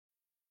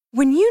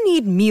When you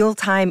need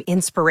mealtime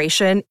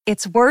inspiration,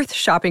 it's worth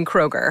shopping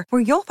Kroger,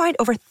 where you'll find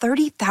over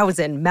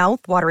 30,000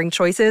 mouth-watering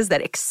choices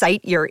that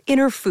excite your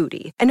inner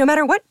foodie. And no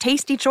matter what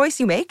tasty choice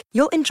you make,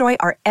 you'll enjoy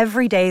our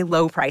everyday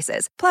low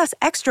prices, plus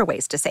extra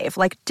ways to save,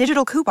 like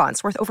digital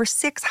coupons worth over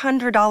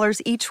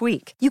 $600 each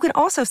week. You can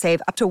also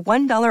save up to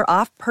 $1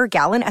 off per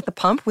gallon at the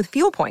pump with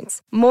fuel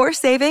points. More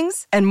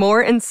savings and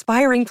more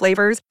inspiring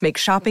flavors make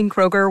shopping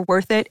Kroger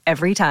worth it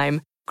every time.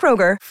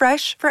 Kroger,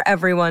 fresh for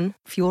everyone.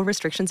 Fuel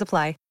restrictions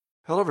apply.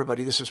 Hello,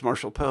 everybody. This is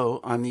Marshall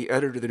Poe. I'm the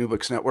editor of the New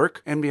Books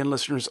Network. NBN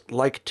listeners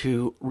like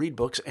to read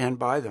books and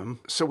buy them.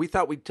 So we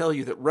thought we'd tell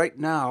you that right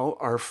now,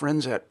 our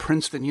friends at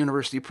Princeton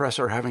University Press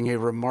are having a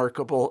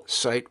remarkable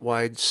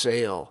site-wide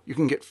sale. You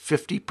can get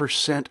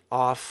 50%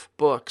 off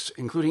books,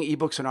 including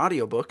ebooks and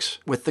audiobooks,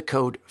 with the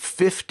code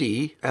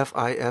 50,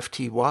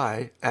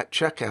 F-I-F-T-Y, at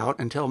checkout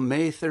until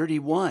May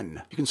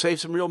 31. You can save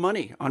some real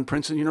money on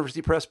Princeton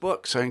University Press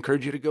books. I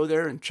encourage you to go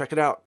there and check it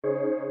out.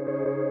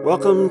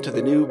 Welcome to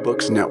the New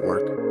Books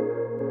Network.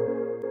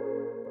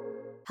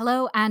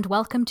 Hello and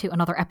welcome to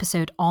another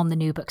episode on the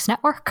New Books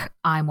Network.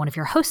 I'm one of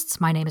your hosts.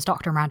 My name is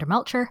Dr. Amanda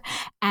Melcher,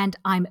 and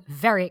I'm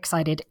very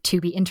excited to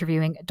be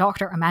interviewing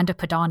Dr. Amanda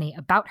Podany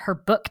about her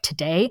book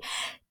today,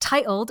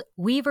 titled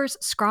Weavers,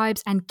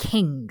 Scribes and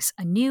Kings,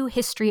 A New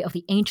History of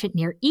the Ancient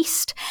Near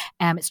East.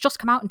 It's just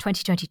come out in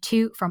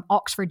 2022 from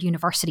Oxford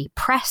University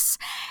Press.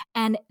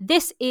 And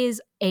this is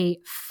a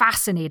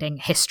fascinating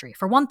history.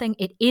 For one thing,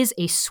 it is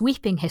a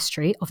sweeping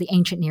history of the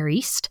ancient Near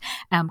East,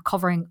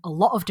 covering a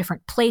lot of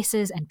different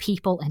places and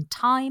people and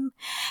time,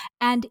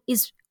 and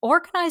is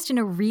organized in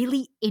a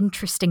really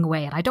interesting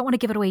way. And I don't want to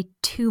give it away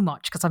too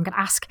much because I'm going to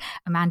ask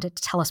Amanda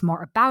to tell us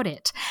more about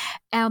it.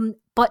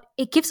 But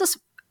it gives us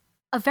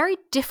a very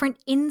different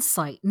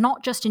insight,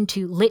 not just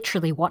into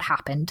literally what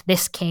happened,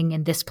 this king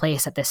in this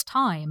place at this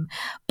time,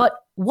 but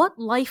what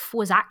life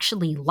was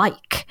actually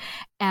like.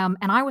 And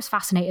I was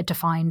fascinated to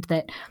find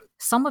that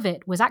some of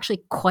it was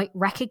actually quite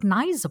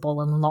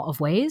recognizable in a lot of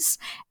ways,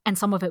 and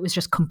some of it was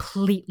just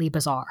completely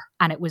bizarre.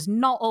 And it was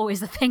not always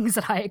the things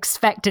that I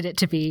expected it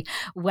to be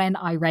when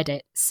I read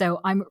it.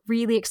 So I'm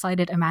really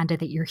excited, Amanda,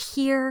 that you're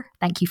here.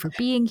 Thank you for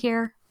being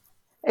here.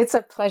 It's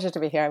a pleasure to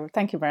be here.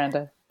 Thank you,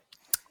 Miranda.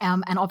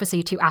 And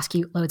obviously to ask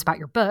you loads about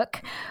your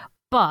book.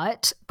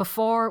 But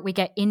before we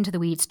get into the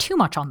weeds too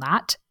much on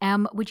that,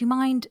 would you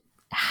mind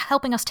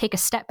helping us take a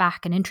step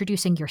back and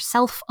introducing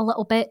yourself a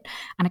little bit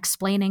and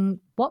explaining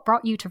what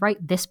brought you to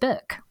write this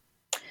book?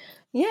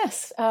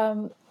 Yes.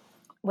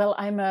 Well,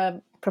 I'm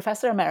a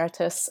professor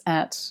emeritus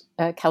at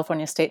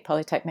California State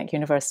Polytechnic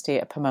University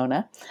at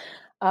Pomona.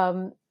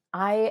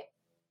 I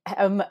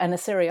am an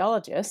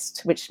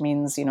Assyriologist, which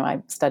means,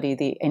 I study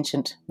the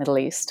ancient Middle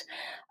East.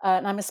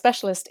 And I'm a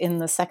specialist in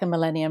the second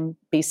millennium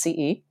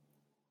BCE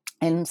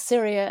in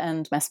Syria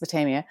and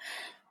Mesopotamia.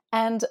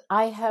 And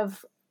I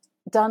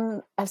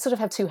sort of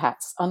have two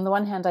hats. On the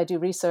one hand, I do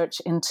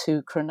research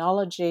into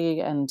chronology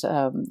and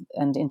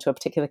into a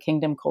particular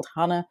kingdom called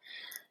Hana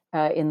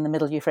in the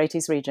Middle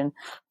Euphrates region.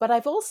 But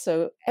I've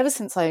also, ever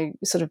since I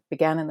sort of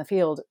began in the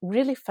field,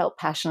 really felt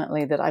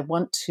passionately that I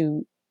want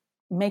to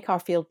make our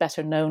field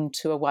better known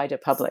to a wider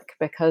public,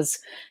 because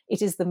it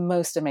is the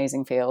most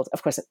amazing field.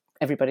 Of course,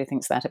 everybody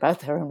thinks that about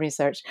their own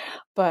research,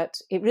 but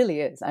it really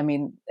is. I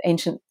mean,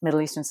 ancient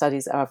Middle Eastern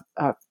studies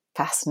are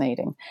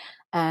fascinating,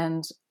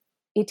 and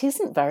it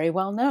isn't very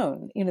well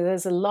known.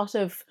 There's a lot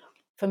of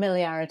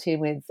familiarity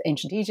with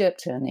ancient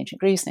Egypt and ancient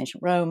Greece and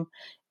ancient Rome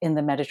in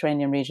the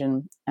Mediterranean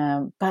region,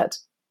 but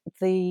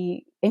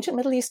the ancient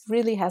Middle East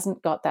really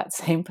hasn't got that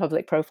same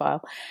public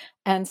profile.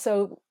 And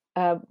so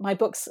my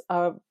books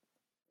are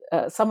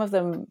some of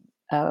them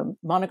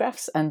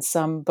monographs and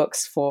some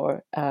books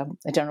for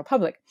the general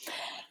public.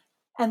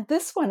 And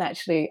this one,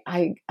 actually,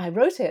 I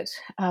wrote it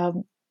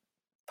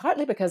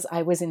partly because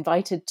I was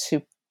invited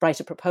to write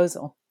a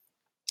proposal.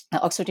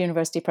 Oxford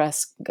University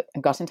Press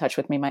got in touch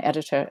with me. My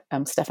editor,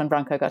 Stefan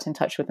Branca, got in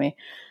touch with me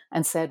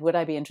and said, would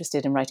I be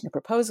interested in writing a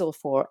proposal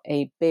for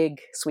a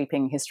big,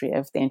 sweeping history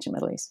of the ancient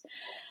Middle East?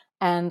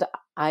 And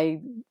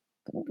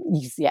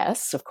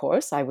yes, of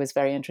course, I was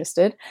very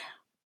interested.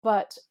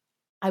 But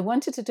I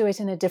wanted to do it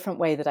in a different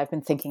way that I've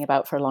been thinking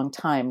about for a long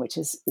time, which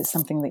is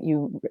something that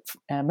you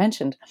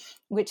mentioned,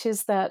 which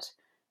is that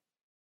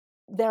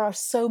there are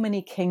so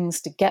many kings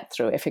to get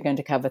through if you're going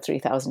to cover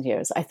 3,000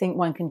 years. I think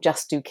one can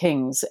just do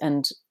kings,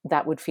 and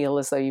that would feel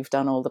as though you've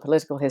done all the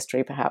political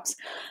history, perhaps.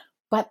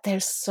 But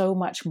there's so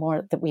much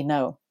more that we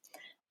know.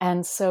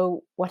 And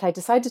so what I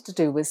decided to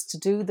do was to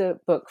do the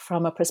book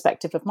from a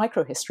perspective of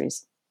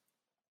microhistories.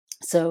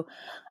 So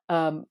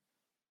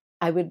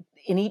I would,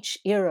 in each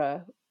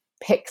era,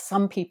 pick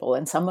some people,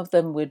 and some of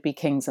them would be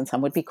kings, and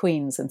some would be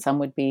queens, and some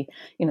would be,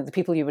 the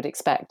people you would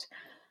expect.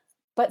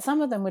 But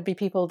some of them would be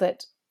people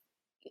that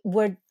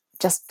were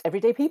just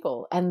everyday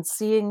people, and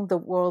seeing the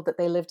world that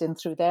they lived in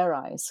through their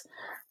eyes,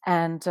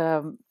 and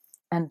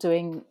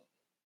doing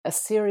a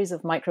series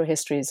of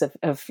microhistories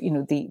of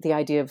the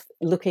idea of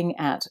looking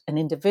at an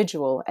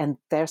individual and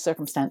their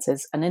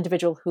circumstances, an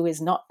individual who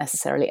is not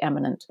necessarily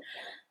eminent,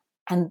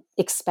 and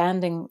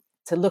expanding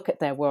look at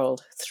their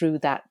world through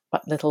that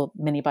little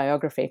mini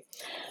biography.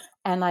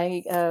 And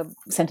I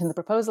sent in the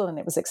proposal, and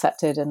it was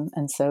accepted,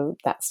 and so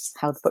that's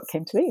how the book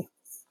came to be.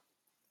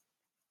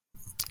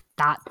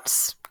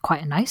 That's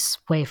quite a nice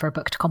way for a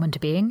book to come into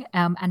being,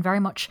 and very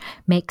much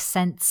makes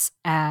sense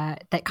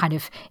that kind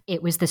of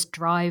it was this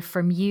drive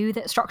from you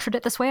that structured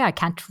it this way. I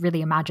can't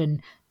really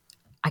imagine.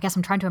 I guess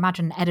I'm trying to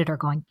imagine an editor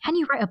going, "Can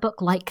you write a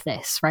book like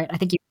this?" Right? I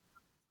think you're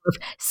sort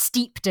of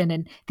steeped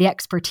in the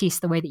expertise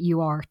the way that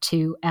you are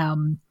to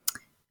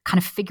kind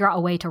of figure out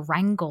a way to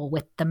wrangle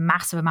with the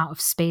massive amount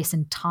of space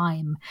and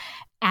time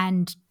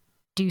and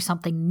do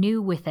something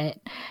new with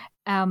it.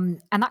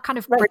 And that kind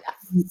of... Right.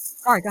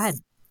 Sorry, go ahead.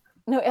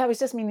 No, I was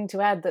just meaning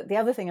to add that the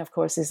other thing, of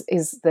course,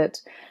 is that,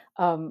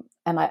 and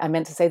I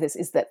meant to say this,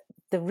 is that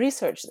the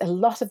research, a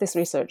lot of this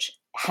research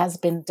has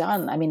been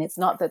done. I mean, it's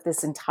not that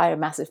this entire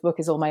massive book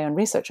is all my own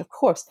research. Of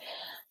course,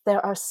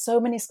 there are so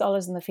many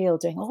scholars in the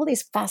field doing all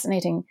these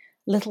fascinating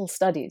little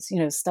studies,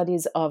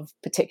 studies of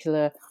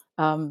particular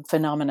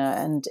phenomena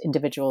and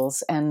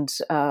individuals and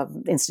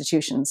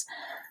institutions,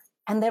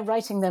 and they're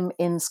writing them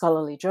in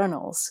scholarly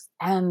journals.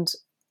 And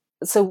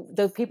so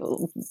the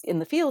people in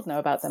the field know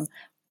about them,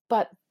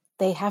 but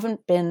they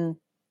haven't been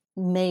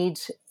made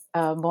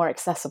more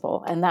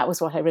accessible. And that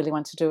was what I really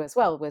wanted to do as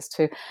well, was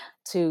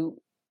to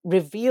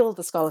reveal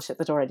the scholarship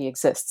that already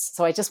exists.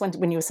 So I just went,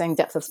 when you were saying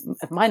depth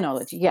of my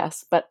knowledge,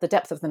 yes, but the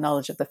depth of the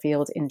knowledge of the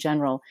field in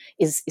general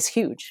is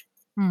huge.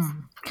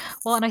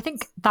 Well, and I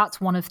think that's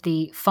one of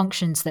the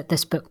functions that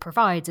this book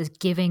provides, is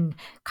giving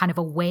kind of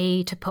a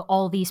way to put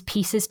all these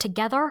pieces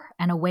together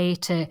and a way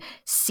to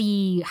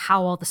see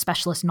how all the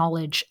specialist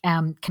knowledge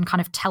can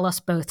kind of tell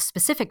us both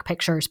specific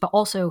pictures, but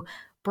also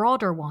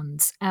broader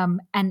ones.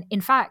 And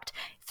in fact,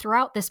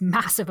 throughout this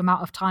massive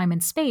amount of time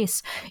and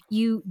space,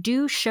 you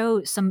do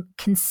show some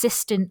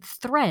consistent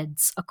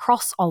threads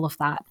across all of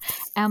that.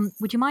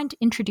 Would you mind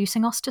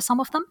introducing us to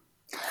some of them?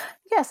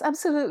 Yes,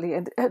 absolutely.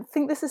 And I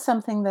think this is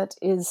something that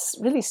is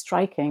really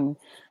striking,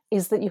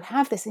 is that you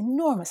have this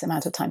enormous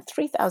amount of time,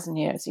 3,000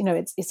 years.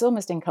 It's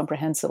almost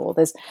incomprehensible.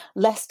 There's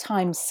less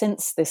time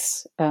since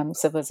this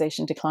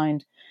civilization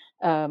declined.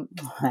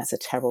 That's a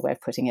terrible way of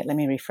putting it. Let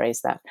me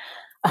rephrase that.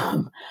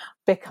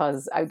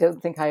 Because I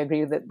don't think I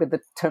agree with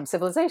the term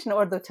civilization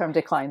or the term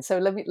decline. So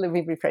let me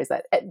rephrase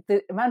that.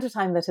 The amount of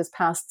time that has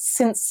passed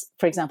since,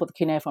 for example, the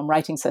cuneiform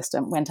writing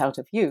system went out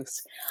of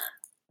use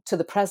to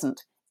the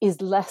present is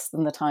less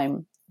than the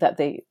time that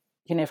the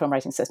cuneiform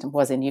writing system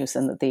was in use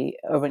and that the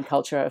urban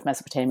culture of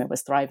Mesopotamia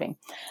was thriving.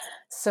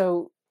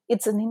 So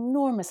it's an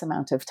enormous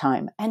amount of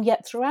time. And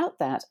yet throughout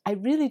that, I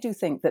really do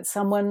think that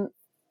someone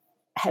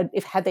had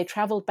they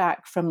traveled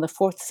back from the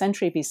 4th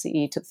century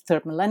BCE to the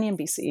 3rd millennium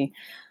BCE,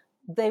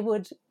 they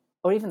would,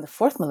 or even the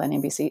 4th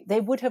millennium BCE, they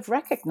would have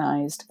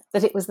recognized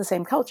that it was the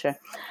same culture.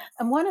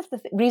 And one of the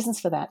reasons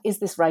for that is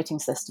this writing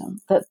system,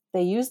 that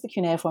they used the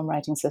cuneiform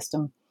writing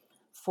system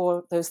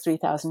for those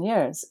 3,000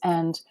 years.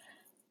 And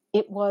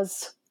it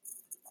was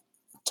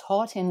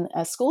taught in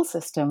a school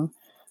system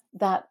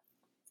that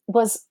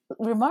was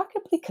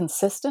remarkably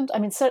consistent. I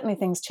mean, certainly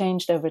things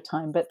changed over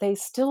time, but they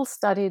still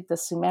studied the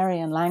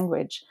Sumerian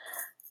language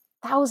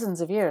thousands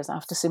of years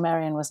after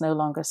Sumerian was no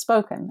longer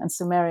spoken. And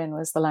Sumerian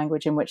was the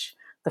language in which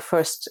the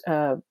first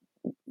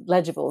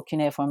legible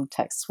cuneiform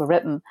texts were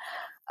written.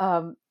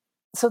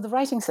 So the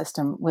writing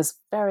system was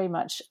very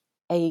much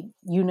a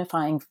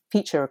unifying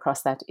feature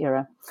across that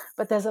era.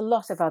 But there's a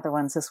lot of other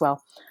ones as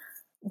well.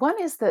 One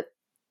is that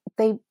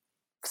they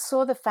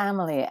saw the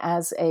family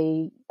as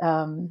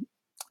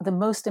the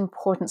most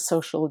important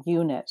social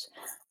unit.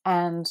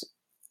 And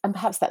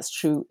perhaps that's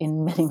true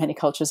in many, many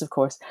cultures, of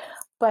course.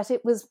 But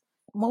it was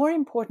more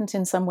important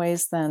in some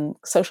ways than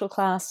social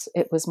class.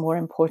 It was more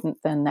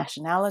important than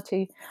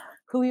nationality,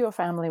 who your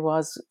family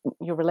was,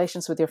 your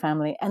relations with your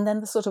family, and then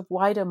the sort of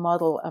wider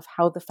model of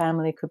how the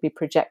family could be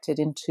projected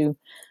into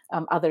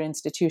other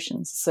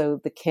institutions.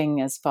 So the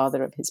king as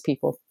father of his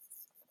people,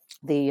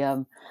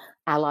 the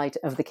ally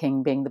of the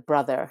king being the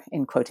brother,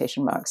 in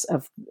quotation marks,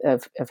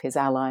 of his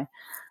ally,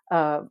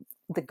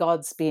 the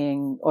gods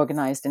being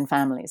organized in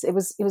families. It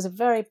was a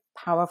very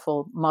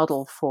powerful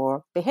model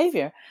for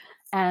behavior,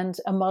 and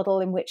a model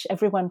in which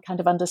everyone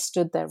kind of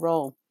understood their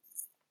role.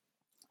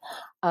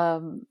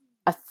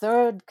 A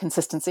third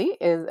consistency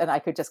is, and I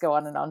could just go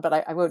on, but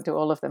I won't do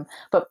all of them,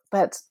 but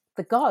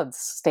the gods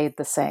stayed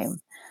the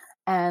same.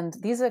 And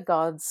these are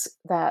gods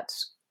that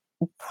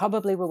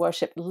probably were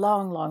worshipped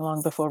long, long,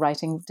 long before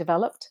writing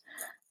developed.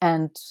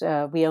 And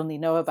we only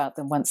know about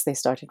them once they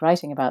started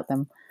writing about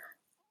them.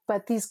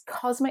 But these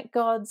cosmic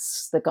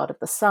gods, the god of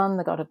the sun,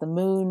 the god of the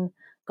moon,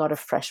 god of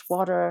fresh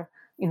water,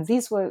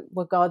 these were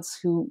gods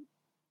who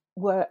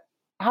were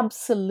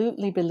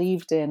absolutely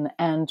believed in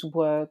and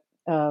were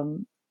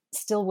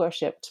still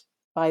worshipped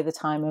by the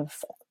time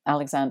of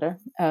Alexander,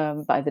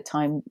 by the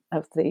time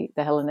of the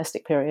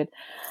Hellenistic period.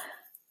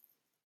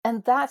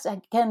 And that,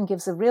 again,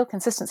 gives a real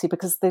consistency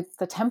because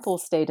the temple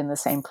stayed in the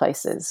same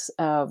places.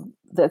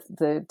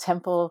 The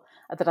temple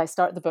that I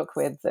start the book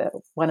with,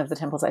 one of the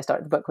temples I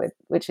start the book with,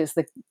 which is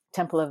the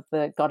temple of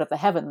the god of the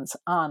heavens,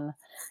 An,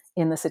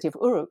 in the city of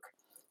Uruk,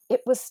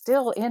 it was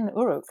still in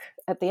Uruk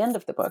at the end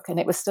of the book, and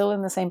it was still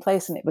in the same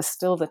place, and it was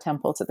still the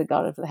temple to the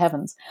god of the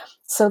heavens.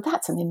 So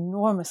that's an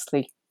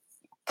enormously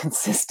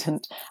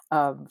consistent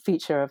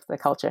feature of the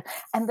culture,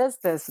 and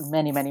there's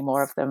many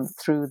more of them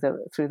through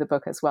the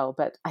book as well.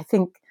 But I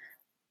think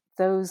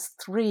those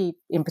three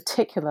in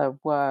particular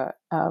were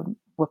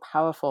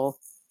powerful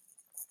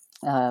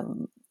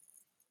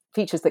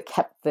features that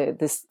kept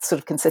this sort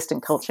of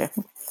consistent culture.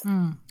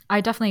 I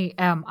definitely,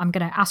 I'm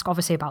going to ask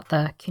obviously about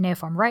the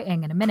cuneiform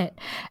writing in a minute,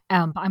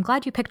 but I'm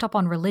glad you picked up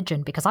on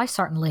religion, because I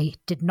certainly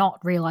did not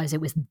realize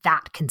it was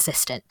that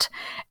consistent.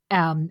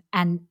 And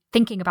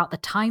thinking about the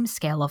time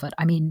scale of it,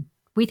 I mean,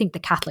 we think the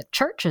Catholic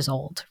Church is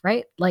old,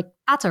 right? Like,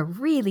 that's a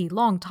really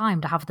long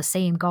time to have the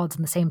same gods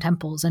in the same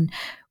temples, and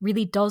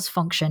really does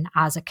function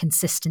as a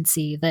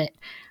consistency that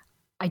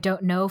I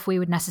don't know if we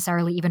would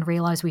necessarily even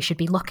realize we should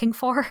be looking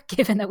for,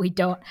 given that we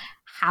don't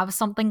have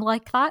something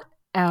like that.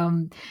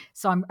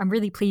 So I'm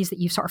really pleased that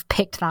you've sort of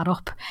picked that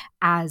up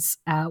as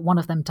one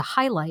of them to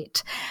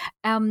highlight.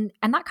 And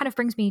that kind of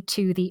brings me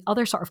to the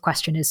other sort of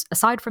question is,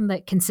 aside from the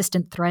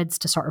consistent threads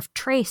to sort of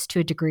trace to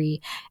a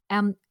degree,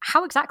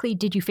 how exactly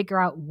did you figure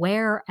out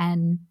where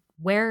and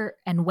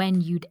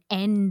when you'd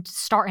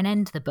start and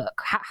end the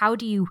book? How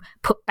do you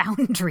put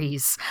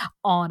boundaries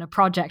on a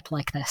project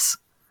like this?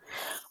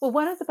 Well,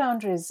 one of the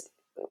boundaries,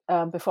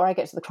 before I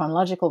get to the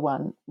chronological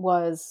one,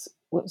 was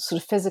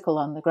sort of physical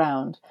on the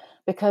ground,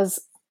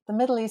 because the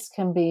Middle East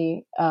can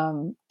be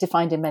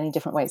defined in many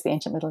different ways, the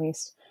ancient Middle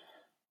East.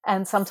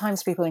 And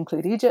sometimes people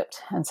include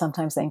Egypt, and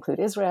sometimes they include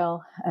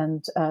Israel,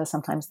 and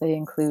sometimes they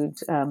include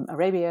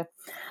Arabia.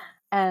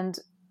 And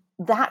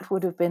that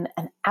would have been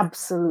an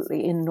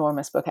absolutely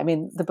enormous book. I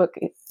mean, the book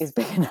is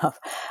big enough.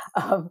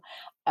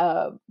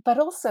 But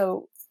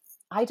also,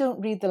 I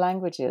don't read the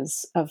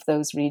languages of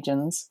those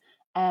regions.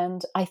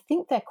 And I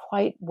think they're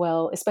quite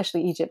well,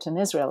 especially Egypt and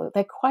Israel,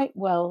 they're quite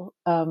well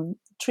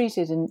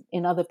treated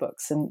in other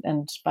books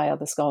and by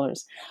other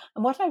scholars.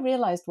 And what I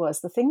realized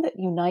was the thing that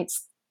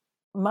unites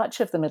much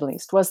of the Middle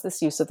East was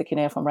this use of the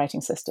cuneiform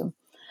writing system.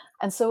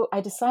 And so I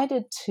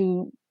decided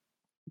to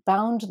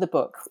bound the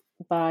book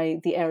by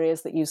the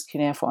areas that used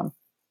cuneiform,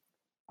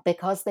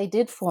 because they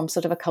did form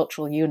sort of a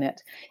cultural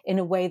unit in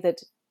a way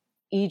that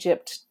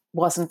Egypt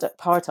wasn't a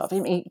part of.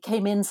 It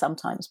came in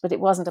sometimes, but it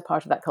wasn't a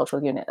part of that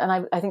cultural unit.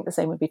 And I think the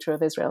same would be true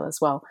of Israel as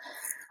well,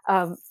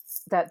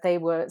 that they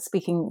were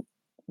speaking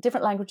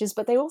different languages,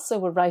 but they also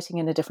were writing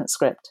in a different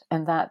script.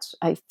 And that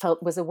I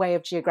felt was a way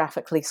of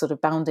geographically sort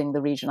of bounding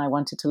the region I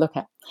wanted to look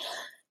at.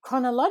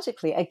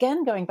 Chronologically,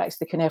 again, going back to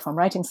the cuneiform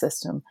writing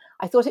system,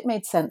 I thought it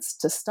made sense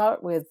to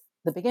start with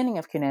the beginning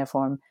of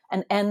cuneiform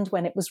and end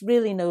when it was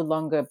really no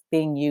longer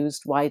being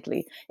used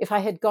widely. If I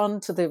had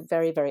gone to the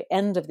very, very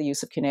end of the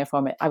use of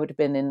cuneiform, I would have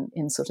been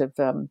in sort of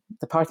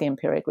the Parthian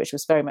period, which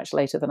was very much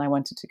later than I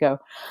wanted to go.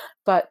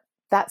 But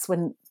that's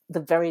when the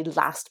very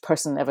last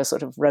person ever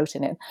sort of wrote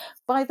in it.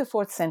 By the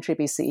 4th century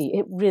BCE,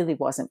 it really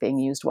wasn't being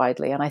used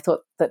widely. And I thought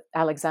that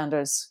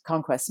Alexander's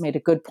conquest made a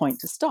good point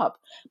to stop,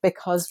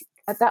 because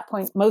at that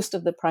point, most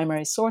of the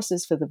primary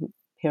sources for the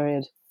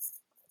period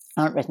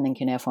aren't written in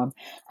cuneiform.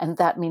 And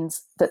that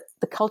means that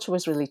the culture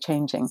was really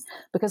changing,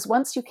 because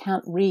once you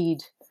can't read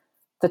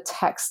the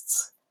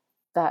texts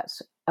that,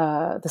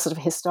 the sort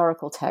of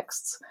historical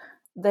texts,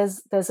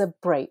 there's a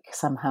break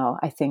somehow,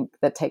 I think,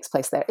 that takes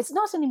place there. It's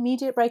not an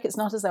immediate break. It's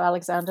not as though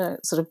Alexander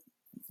sort of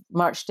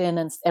marched in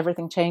and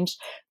everything changed.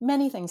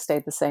 Many things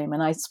stayed the same.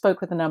 And I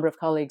spoke with a number of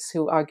colleagues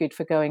who argued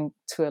for going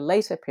to a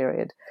later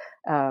period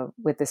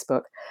with this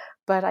book.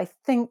 But I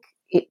think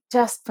it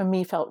just, for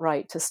me, felt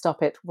right to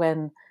stop it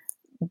when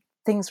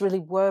things really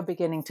were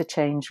beginning to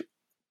change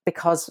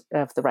because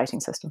of the writing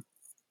system.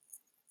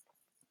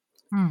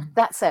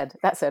 That said,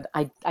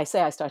 I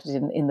say I started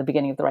in the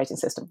beginning of the writing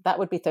system. That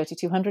would be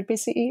 3200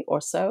 BCE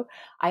or so.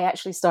 I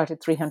actually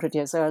started 300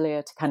 years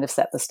earlier to kind of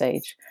set the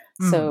stage.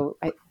 So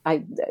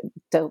I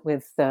dealt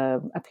with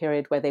a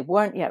period where they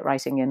weren't yet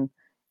writing in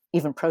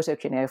even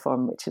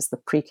proto-cuneiform, which is the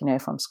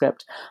pre-cuneiform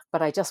script.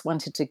 But I just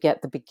wanted to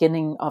get the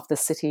beginning of the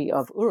city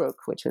of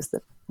Uruk, which is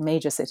the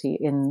major city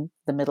in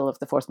the middle of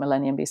the 4th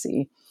millennium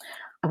BCE.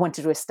 I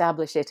wanted to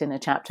establish it in a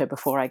chapter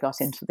before I got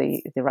into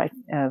the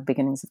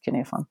beginnings of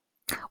cuneiform.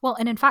 Well,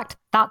 and in fact,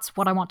 that's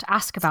what I want to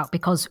ask about,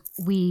 because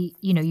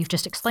you've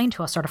just explained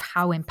to us sort of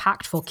how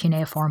impactful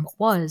cuneiform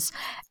was.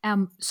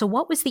 So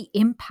what was the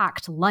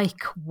impact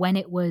like when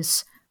it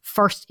was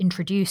first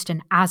introduced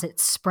and as it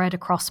spread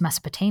across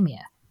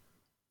Mesopotamia?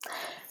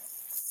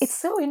 It's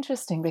so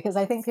interesting, because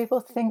I think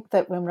people think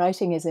that when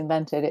writing is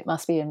invented, it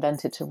must be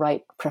invented to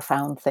write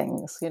profound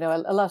things. You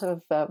know, a lot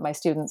of my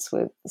students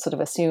would sort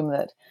of assume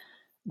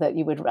that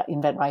you would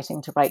invent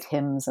writing to write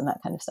hymns and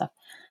that kind of stuff.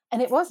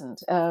 And it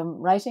wasn't.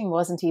 Writing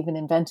wasn't even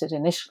invented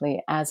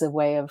initially as a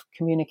way of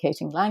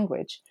communicating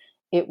language.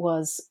 It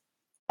was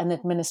an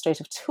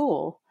administrative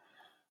tool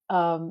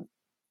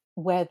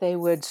where they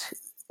would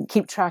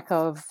keep track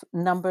of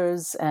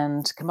numbers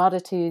and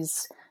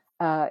commodities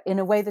in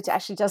a way that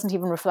actually doesn't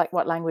even reflect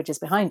what language is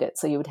behind it.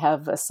 So you would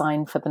have a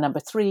sign for the number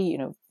 3,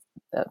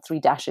 3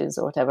 dashes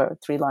or whatever,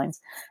 3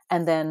 lines,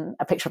 and then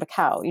a picture of a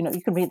cow.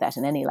 You can read that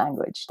in any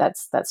language.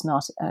 That's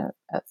not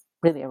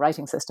really a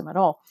writing system at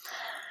all.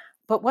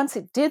 But once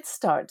it did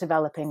start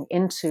developing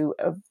into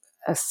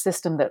a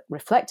system that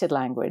reflected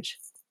language,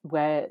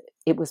 where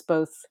it was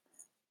both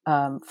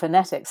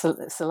phonetic,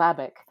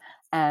 syllabic,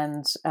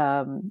 and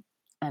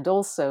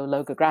also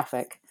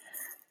logographic,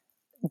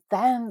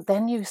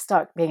 then you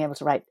start being able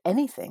to write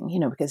anything,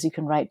 because you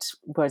can write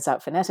words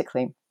out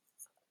phonetically.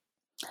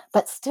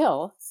 But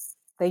still,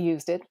 they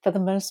used it for the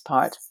most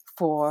part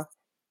for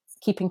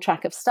keeping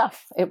track of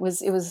stuff. It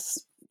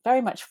was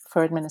very much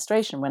for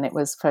administration when it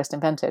was first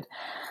invented.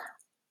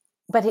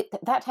 But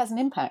that has an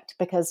impact,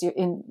 because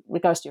in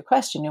regards to your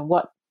question,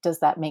 what does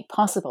that make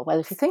possible? Well,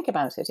 if you think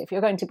about it, if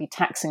you're going to be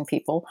taxing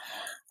people,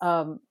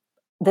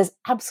 there's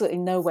absolutely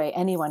no way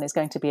anyone is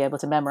going to be able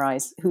to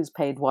memorize who's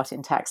paid what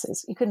in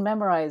taxes. You can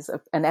memorize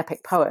an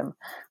epic poem,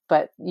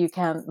 but you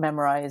can't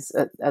memorize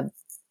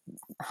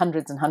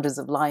hundreds and hundreds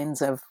of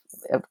lines of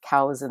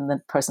cows and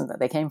the person that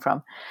they came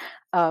from.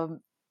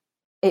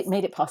 It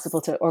made it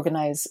possible to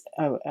organize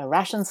a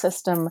ration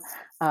system,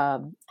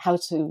 how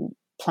to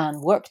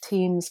plan work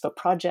teams for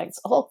projects,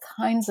 all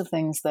kinds of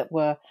things that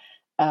were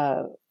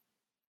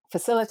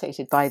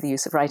facilitated by the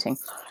use of writing.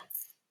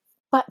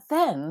 But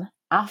then,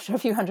 after a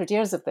few hundred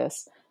years of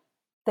this,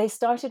 they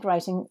started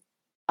writing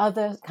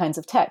other kinds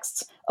of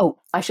texts. Oh,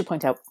 I should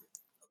point out,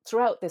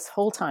 throughout this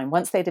whole time,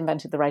 once they'd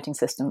invented the writing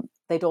system,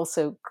 they'd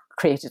also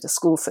created a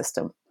school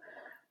system.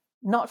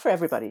 Not for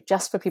everybody,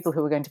 just for people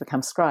who were going to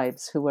become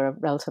scribes, who were a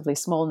relatively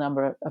small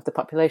number of the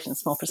population,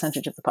 small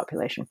percentage of the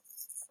population.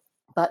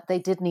 But they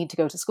did need to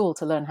go to school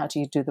to learn how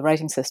to do the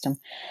writing system.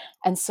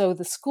 And so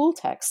the school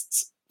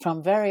texts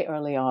from very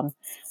early on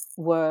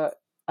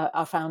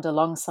are found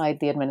alongside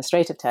the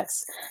administrative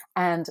texts.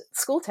 And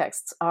school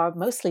texts are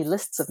mostly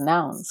lists of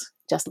nouns,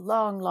 just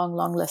long, long,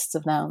 long lists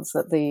of nouns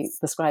that the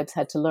scribes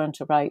had to learn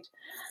to write.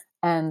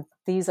 And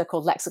these are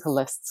called lexical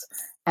lists.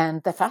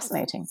 And they're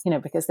fascinating,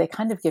 because they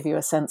kind of give you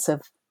a sense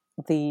of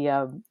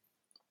the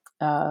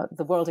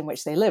world in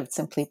which they lived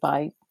simply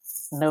by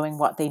knowing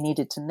what they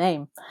needed to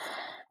name.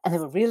 And they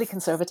were really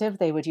conservative.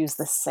 They would use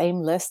the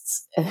same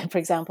lists. For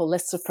example,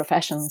 lists of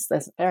professions.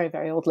 There's a very,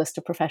 very old list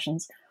of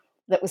professions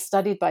that was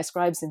studied by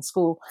scribes in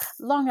school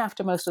long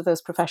after most of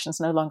those professions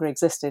no longer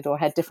existed or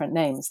had different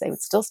names. They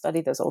would still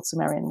study those old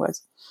Sumerian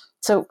words.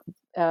 So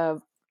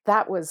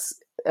that was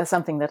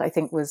something that I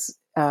think was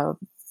part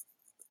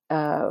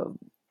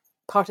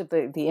of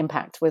the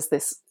impact, was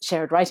this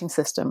shared writing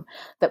system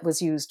that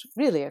was used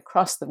really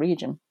across the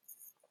region,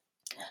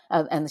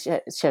 and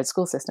the shared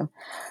school system.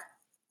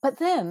 But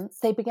then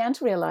they began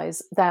to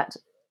realize that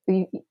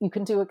you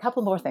can do a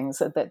couple more things,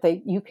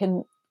 that you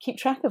can keep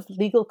track of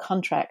legal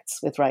contracts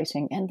with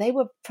writing. And they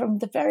were, from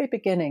the very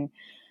beginning,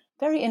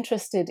 very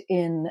interested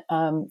in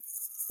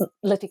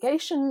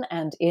litigation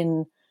and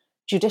in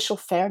judicial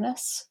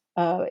fairness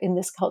in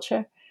this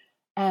culture.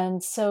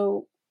 And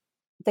so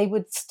they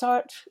would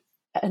start,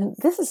 and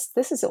this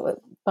is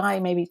by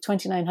maybe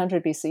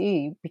 2900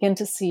 BCE, begin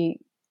to see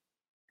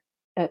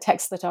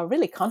texts that are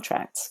really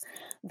contracts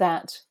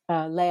that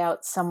lay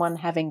out someone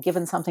having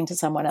given something to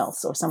someone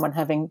else, or someone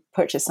having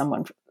purchased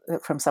someone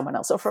from someone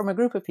else, or from a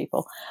group of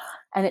people.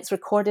 And it's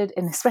recorded,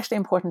 and especially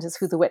important is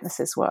who the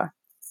witnesses were,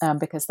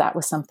 because that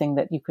was something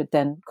that you could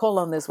then call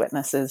on those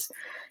witnesses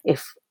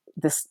if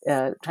this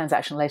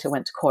transaction later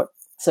went to court.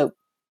 So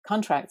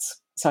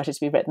contracts started to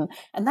be written.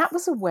 And that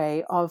was a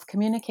way of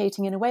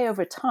communicating in a way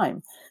over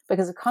time,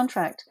 because a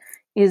contract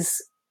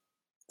is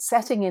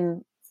setting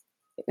in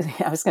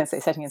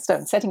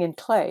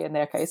clay in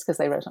their case, because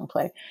they wrote on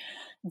clay,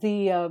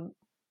 the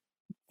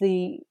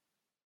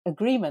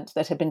agreement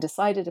that had been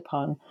decided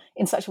upon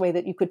in such a way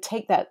that you could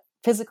take that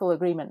physical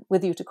agreement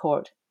with you to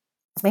court,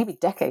 maybe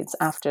decades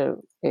after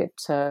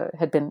it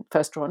had been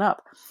first drawn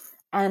up.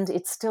 And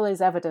it still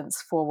is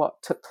evidence for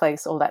what took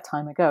place all that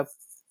time ago.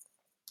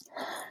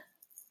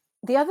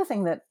 The other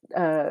thing that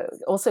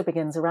also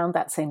begins around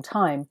that same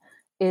time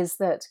is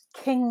that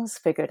kings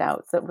figured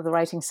out that with the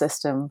writing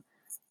system,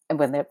 and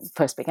when they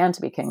first began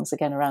to be kings,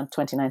 again around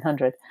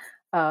 2900,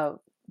 that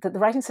the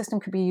writing system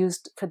could be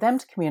used for them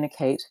to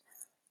communicate,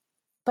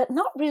 but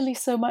not really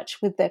so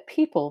much with their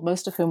people,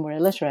 most of whom were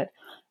illiterate,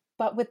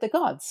 but with the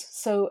gods.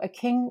 So a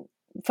king,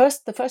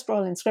 the first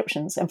royal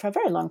inscriptions, and for a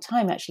very long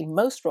time, actually,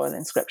 most royal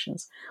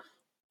inscriptions,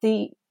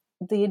 the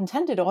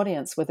intended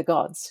audience were the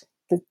gods,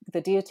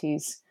 the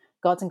deities,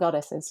 gods and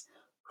goddesses,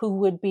 who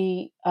would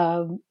be,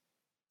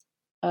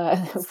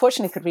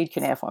 fortunately could read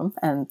cuneiform,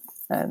 and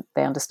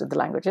they understood the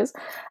languages,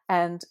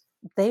 and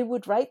they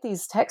would write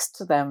these texts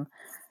to them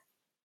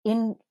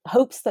in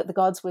hopes that the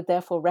gods would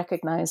therefore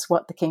recognize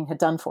what the king had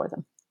done for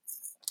them.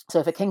 So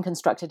if a king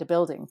constructed a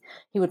building,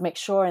 he would make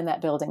sure in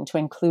that building to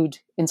include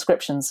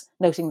inscriptions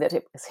noting that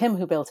it was him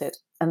who built it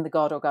and the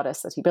god or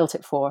goddess that he built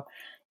it for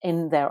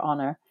in their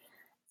honor.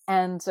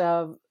 And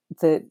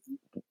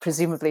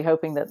presumably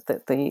hoping that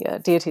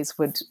the deities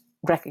would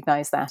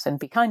recognize that and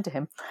be kind to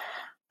him.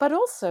 But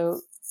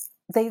also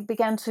they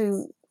began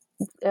to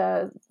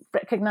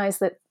recognize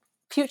that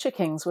future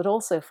kings would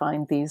also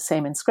find these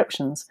same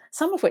inscriptions,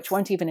 some of which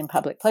weren't even in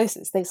public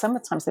places.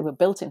 Sometimes they were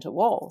built into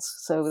walls,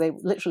 so they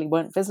literally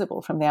weren't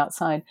visible from the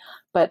outside.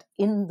 But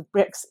in the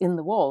bricks in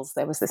the walls,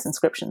 there was this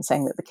inscription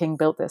saying that the king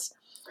built this.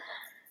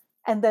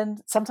 And then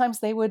sometimes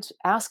they would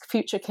ask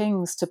future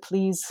kings to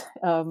please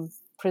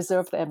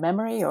preserve their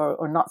memory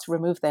or not to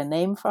remove their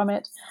name from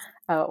it,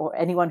 or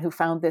anyone who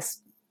found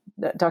this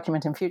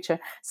document in future.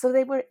 So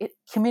they were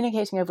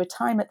communicating over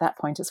time at that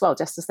point as well,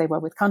 just as they were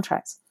with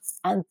contracts.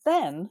 And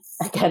then,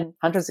 again,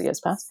 hundreds of years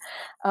passed,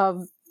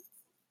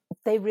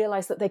 they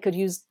realized that they could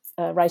use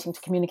writing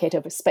to communicate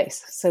over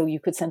space. So you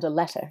could send a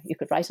letter, you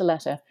could write a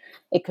letter,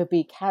 it could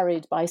be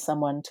carried by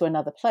someone to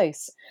another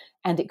place,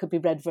 and it could be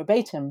read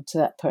verbatim to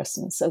that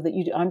person, so that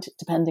you aren't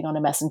depending on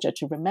a messenger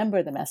to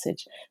remember the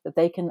message, that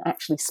they can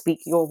actually speak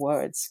your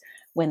words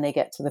when they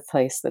get to the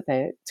place that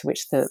to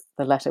which the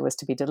letter was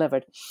to be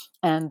delivered.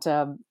 And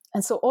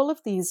so all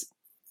of these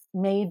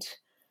made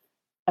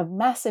a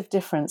massive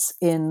difference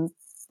in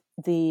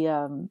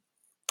the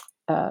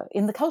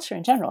culture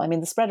in general. I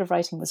mean, the spread of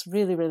writing was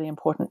really, really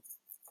important.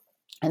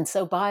 And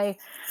so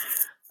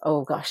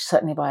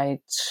certainly by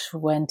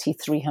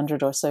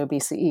 2300 or so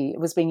BCE, it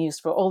was being used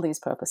for all these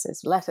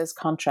purposes: letters,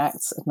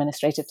 contracts,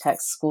 administrative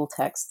texts, school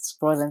texts,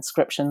 royal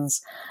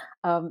inscriptions,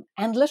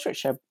 and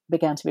literature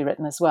began to be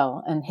written as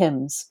well, and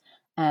hymns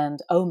and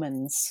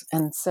omens.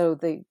 And so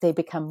they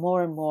become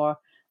more and more,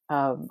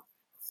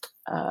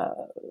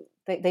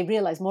 they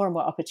realize more and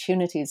more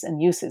opportunities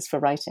and uses for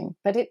writing.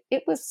 But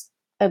it was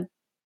a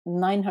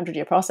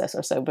 900-year process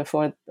or so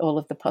before all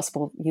of the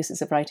possible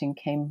uses of writing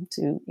came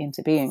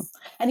into being.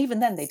 And even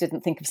then, they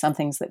didn't think of some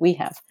things that we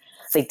have.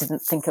 They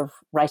didn't think of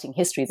writing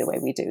history the way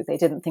we do. They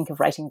didn't think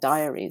of writing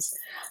diaries.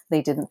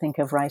 They didn't think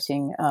of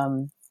writing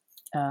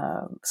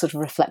sort of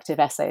reflective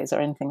essays or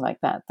anything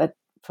like that. That,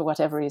 for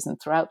whatever reason,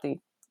 throughout the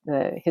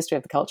history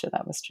of the culture,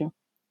 that was true.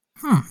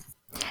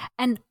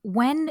 And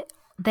when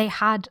they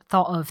had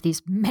thought of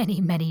these many,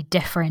 many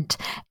different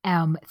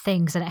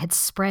things, and it had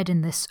spread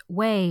in this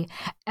way,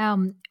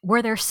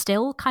 were there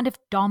still kind of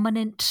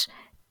dominant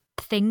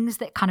things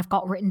that kind of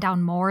got written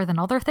down more than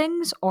other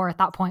things? Or at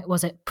that point,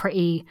 was it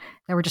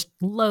there were just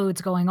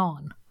loads going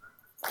on?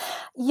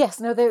 Yes,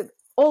 no,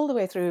 all the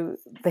way through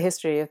the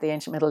history of the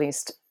ancient Middle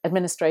East,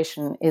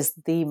 administration is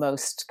the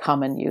most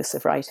common use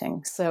of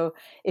writing. So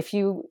if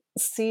you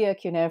see a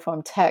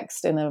cuneiform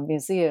text in a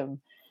museum,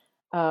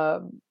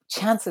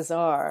 chances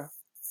are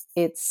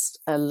it's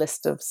a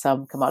list of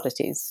some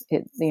commodities.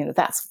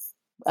 That's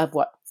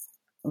what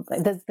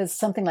there's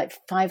something like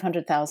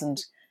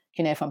 500,000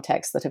 cuneiform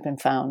texts that have been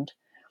found,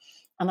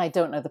 and I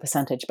don't know the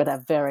percentage, but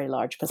a very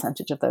large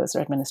percentage of those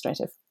are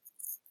administrative.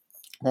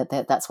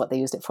 That's what they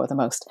used it for the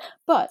most.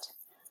 But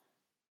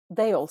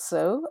they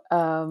also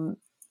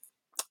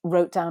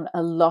wrote down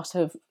a lot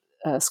of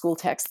school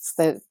texts.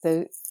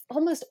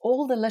 Almost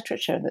all the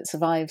literature that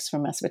survives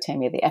from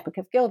Mesopotamia, the Epic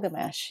of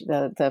Gilgamesh,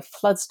 the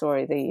flood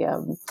story,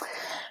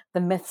 the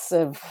myths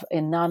of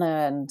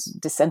Inanna and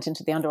descent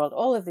into the underworld,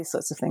 all of these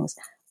sorts of things,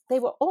 they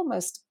were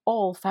almost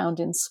all found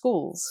in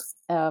schools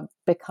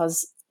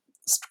because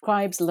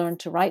scribes learned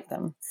to write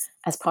them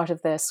as part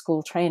of their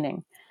school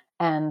training,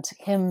 and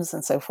hymns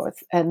and so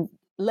forth. And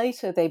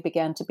later they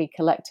began to be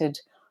collected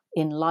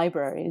in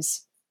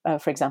libraries,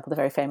 for example, the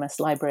very famous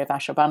Library of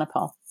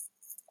Ashurbanipal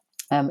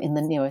in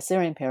the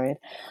Neo-Assyrian period.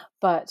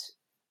 But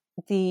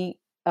the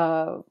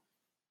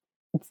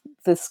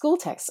school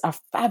texts are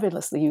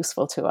fabulously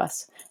useful to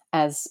us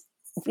as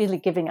really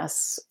giving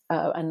us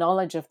a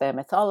knowledge of their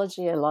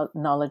mythology,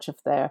 knowledge of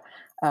their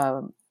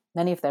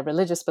many of their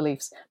religious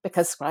beliefs,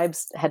 because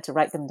scribes had to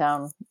write them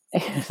down,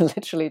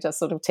 literally just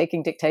sort of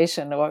taking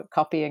dictation or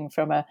copying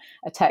from a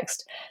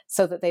text,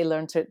 so that they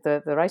learned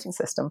the writing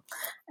system.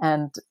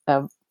 And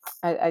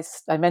I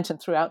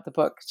mentioned throughout the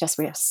book, just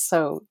we are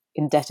so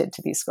indebted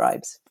to these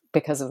scribes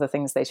because of the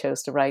things they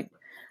chose to write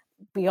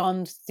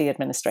beyond the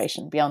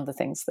administration, beyond the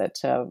things that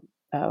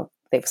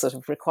they've sort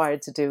of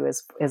required to do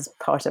as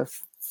part of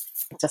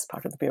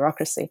the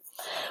bureaucracy.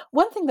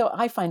 One thing, though,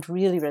 I find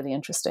really, really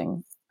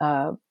interesting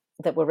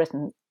that were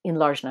written in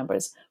large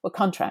numbers were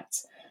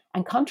contracts.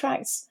 And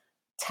contracts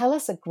tell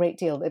us a great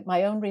deal.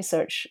 My own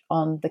research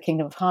on the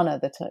Kingdom of Hana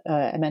that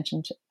I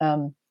mentioned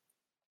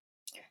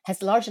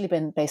has largely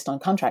been based on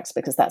contracts,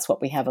 because that's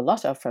what we have a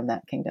lot of from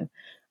that kingdom.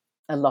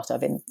 A lot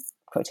of, in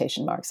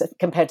quotation marks.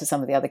 Compared to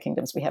some of the other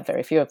kingdoms, we have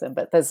very few of them,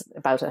 but there's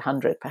about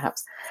 100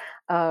 perhaps.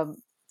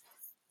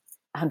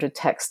 100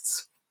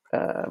 texts.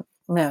 No,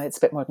 it's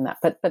a bit more than that,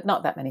 but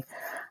not that many.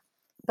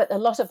 But a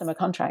lot of them are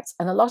contracts,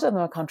 and a lot of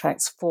them are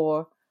contracts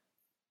for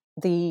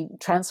the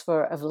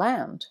transfer of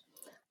land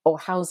or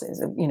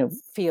houses,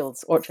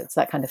 fields, orchards,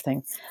 that kind of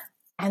thing.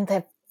 And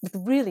they're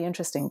really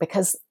interesting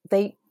because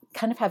they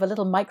kind of have a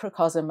little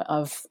microcosm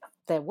of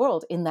their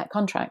world in that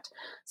contract.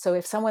 So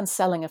if someone's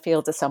selling a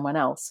field to someone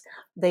else,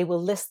 they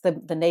will list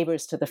the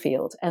neighbors to the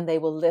field, and they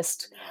will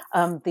list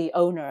the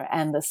owner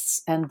and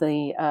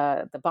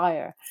the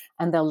buyer,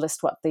 and they'll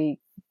list what the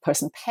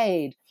person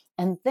paid,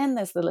 And then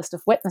there's the list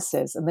of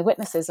witnesses, and the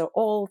witnesses are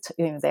all,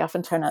 they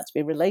often turn out to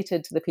be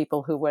related to the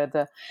people who were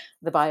the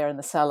buyer and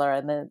the seller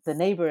and the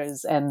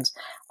neighbors, and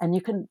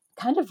you can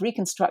kind of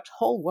reconstruct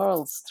whole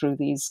worlds through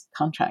these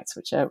contracts,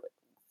 which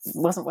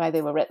wasn't why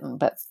they were written,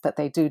 but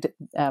they do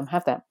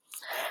have that.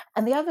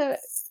 And the other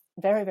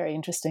very, very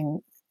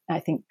interesting,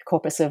 I think,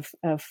 corpus of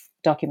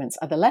documents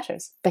are the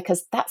letters,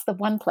 because that's the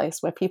one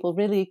place where people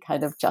really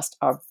kind of just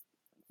are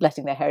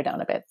letting their hair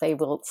down a bit. They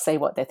will say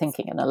what they're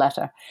thinking in a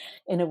letter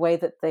in a way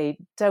that they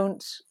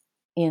don't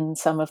in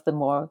some of the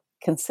more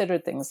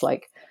considered things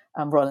like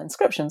royal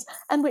inscriptions,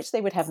 and which they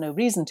would have no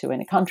reason to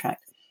in a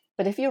contract.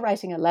 But if you're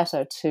writing a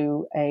letter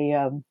to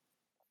a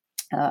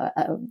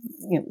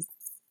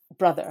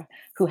brother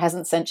who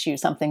hasn't sent you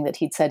something that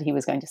he'd said he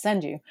was going to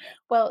send you,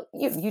 well,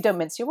 you don't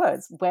mince your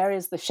words. Where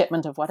is the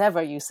shipment of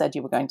whatever you said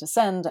you were going to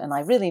send? And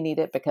I really need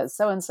it because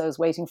so-and-so is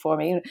waiting for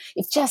me.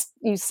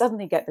 You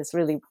suddenly get this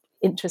really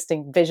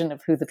interesting vision of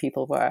who the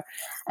people were.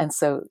 And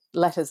so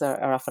letters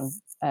are often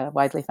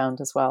widely found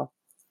as well.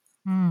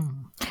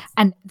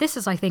 And this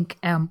is, I think,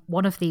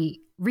 one of the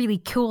really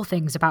cool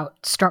things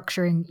about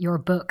structuring your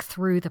book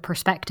through the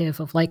perspective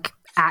of like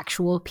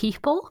actual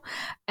people,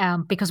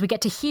 because we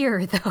get to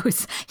hear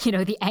those,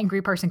 the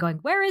angry person going,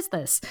 where is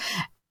this?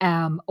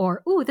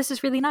 Or, ooh, this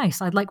is really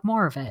nice. I'd like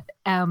more of it.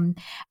 And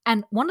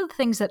one of the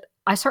things that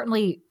I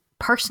certainly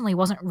personally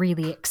wasn't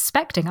really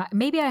expecting,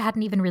 maybe I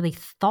hadn't even really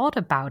thought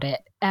about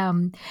it,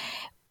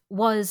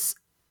 was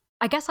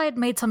I guess I had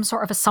made some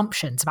sort of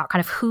assumptions about kind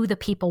of who the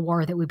people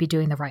were that would be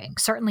doing the writing.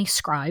 Certainly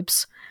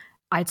scribes.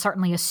 I'd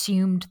certainly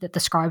assumed that the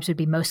scribes would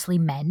be mostly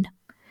men,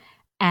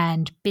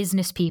 and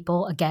business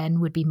people,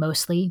 again, would be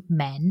mostly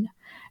men.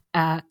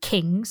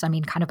 Kings, I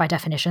mean, kind of by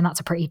definition,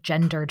 that's a pretty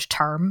gendered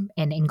term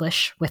in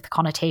English with the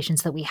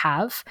connotations that we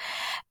have.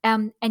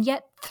 And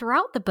yet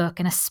throughout the book,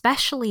 and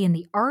especially in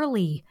the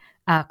early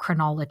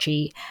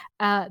chronology,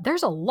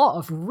 there's a lot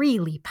of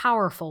really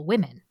powerful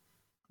women,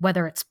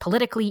 whether it's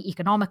politically,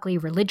 economically,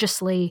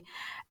 religiously.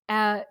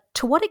 To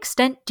what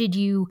extent did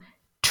you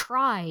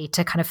try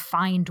to kind of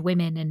find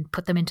women and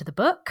put them into the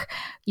book?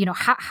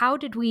 How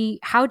did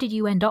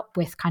you end up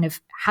with kind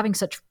of having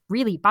such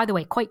really, by the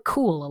way, quite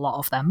cool, a lot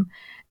of them,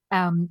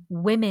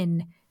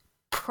 women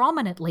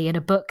prominently in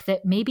a book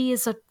that maybe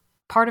is a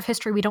part of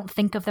history we don't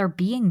think of there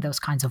being those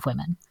kinds of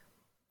women?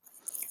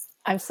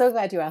 I'm so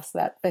glad you asked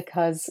that,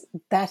 because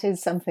that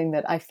is something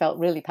that I felt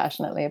really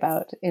passionately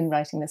about in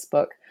writing this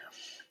book.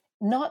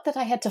 Not that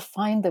I had to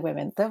find the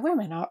women. The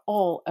women are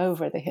all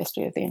over the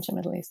history of the ancient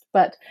Middle East,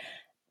 but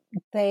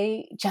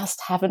they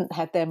just haven't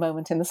had their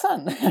moment in the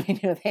sun. I mean,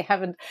 they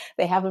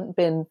haven't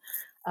been.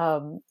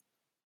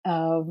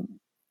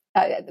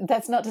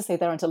 That's not to say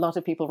there aren't a lot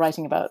of people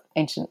writing about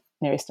ancient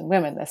Near Eastern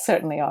women. There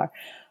certainly are.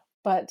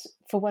 But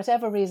for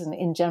whatever reason,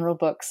 in general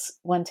books,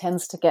 one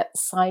tends to get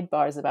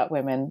sidebars about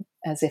women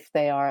as if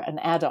they are an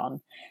add-on.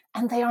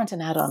 And they aren't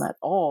an add-on at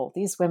all.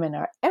 These women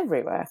are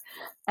everywhere.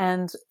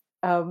 And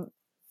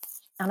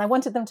I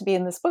wanted them to be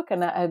in this book.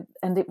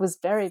 And it was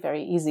very,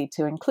 very easy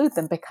to include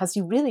them, because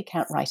you really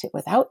can't write it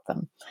without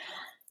them.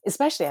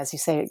 Especially, as you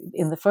say,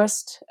 in the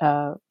first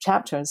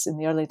chapters, in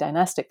the early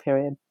dynastic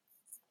period,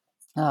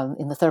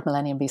 in the 3rd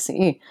millennium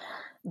BCE,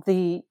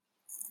 the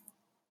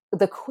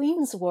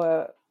queens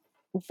were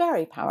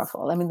very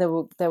powerful. I mean,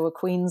 there were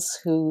queens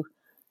who,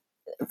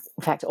 in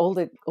fact, all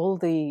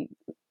the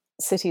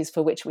cities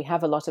for which we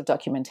have a lot of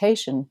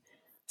documentation,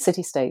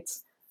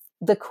 city-states,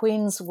 the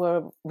queens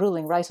were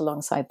ruling right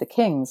alongside the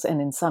kings. And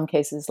in some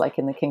cases, like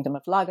in the kingdom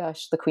of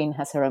Lagash, the queen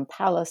has her own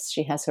palace,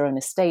 she has her own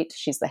estate,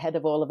 she's the head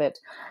of all of it.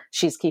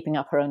 She's keeping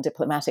up her own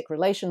diplomatic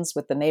relations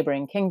with the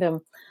neighboring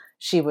kingdom.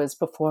 She was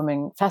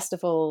performing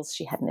festivals,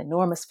 she had an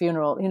enormous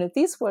funeral.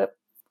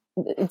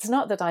 It's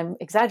not that I'm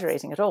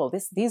exaggerating at all.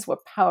 These were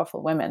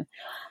powerful women.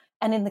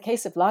 And in the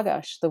case of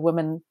Lagash, the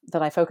woman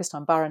that I focused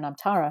on,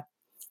 Bara-Namtara,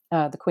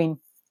 the queen,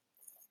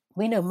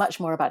 we know much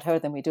more about her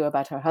than we do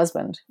about her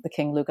husband, the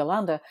king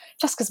Lugalanda,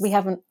 just because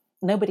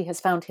nobody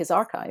has found his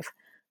archive.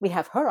 We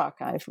have her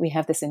archive. We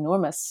have this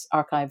enormous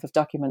archive of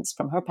documents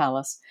from her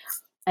palace,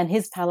 and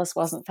his palace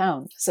wasn't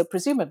found. So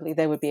presumably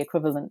there would be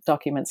equivalent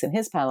documents in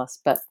his palace,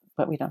 but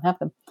we don't have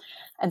them.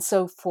 And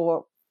so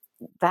for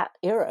that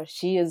era,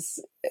 she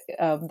is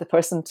the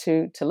person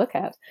to look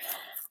at.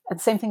 And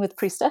same thing with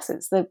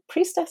priestesses. The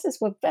priestesses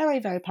were very,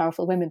 very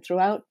powerful women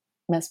throughout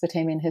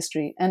Mesopotamian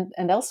history and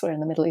elsewhere in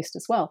the Middle East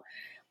as well,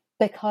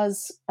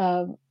 because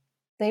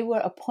they were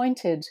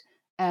appointed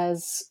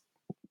as,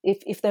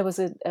 if there was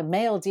a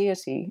male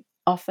deity,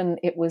 often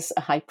it was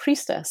a high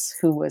priestess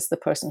who was the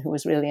person who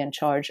was really in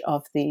charge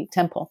of the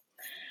temple.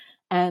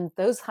 And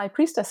those high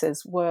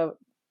priestesses were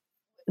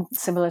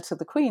similar to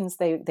the queens.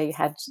 They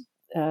had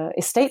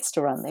estates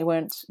to run. They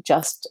weren't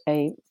just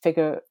a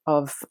figure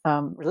of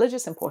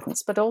religious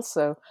importance, but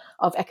also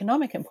of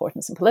economic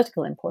importance and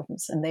political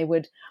importance. And they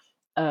would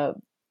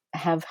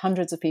have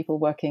hundreds of people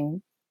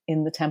working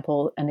in the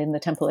temple and in the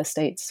temple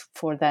estates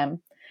for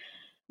them.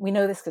 We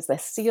know this because their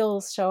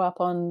seals show up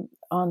on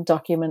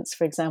documents,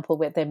 for example,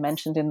 where they're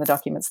mentioned in the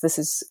documents. This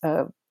is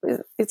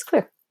it's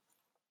clear.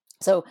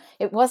 So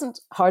it wasn't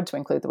hard to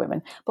include the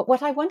women. But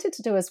what I wanted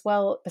to do as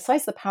well,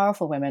 besides the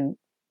powerful women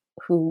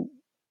who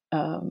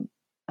are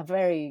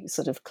very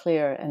sort of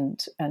clear and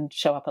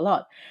show up a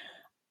lot,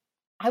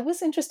 I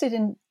was interested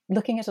in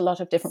looking at a lot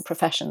of different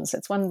professions.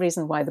 It's one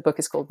reason why the book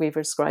is called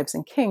Weavers, Scribes,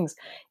 and Kings,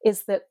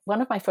 is that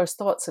one of my first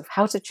thoughts of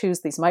how to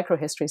choose these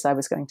microhistories I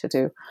was going to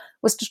do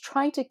was to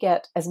try to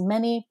get as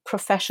many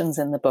professions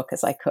in the book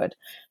as I could,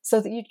 so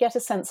that you'd get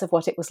a sense of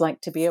what it was like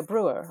to be a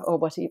brewer, or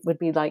what it would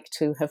be like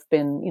to have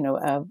been,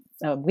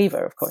 a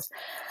weaver, of course.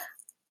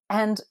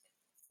 And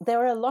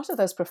there are a lot of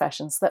those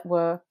professions that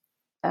were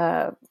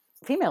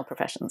female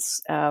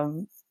professions.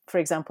 For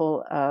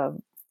example,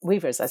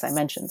 weavers, as I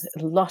mentioned,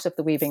 a lot of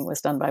the weaving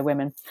was done by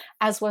women,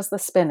 as was the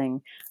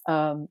spinning,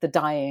 the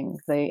dyeing,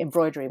 the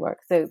embroidery work.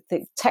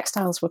 The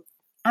textiles were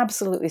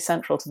absolutely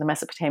central to the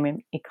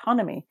Mesopotamian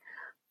economy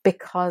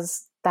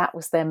because that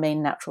was their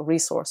main natural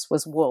resource,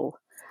 was wool.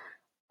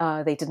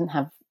 They didn't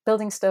have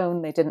building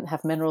stone, they didn't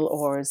have mineral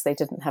ores, they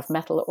didn't have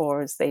metal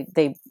ores,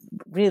 they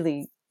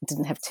really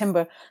didn't have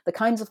timber. The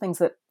kinds of things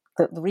that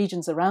the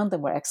regions around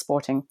them were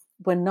exporting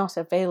were not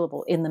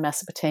available in the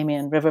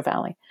Mesopotamian river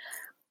valley.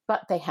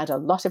 But they had a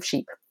lot of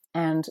sheep,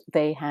 and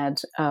they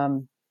had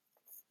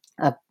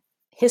a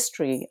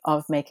history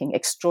of making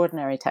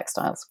extraordinary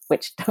textiles,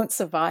 which don't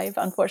survive,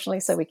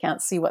 unfortunately, so we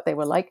can't see what they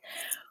were like.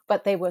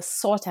 But they were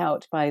sought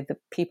out by the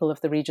people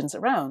of the regions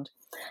around.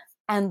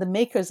 And the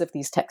makers of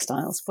these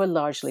textiles were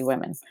largely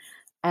women.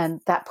 And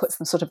that puts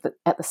them sort of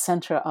at the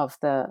center of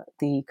the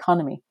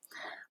economy.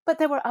 But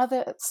there were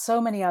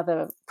so many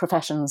other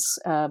professions,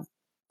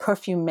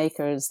 perfume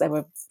makers, there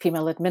were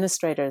female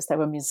administrators, there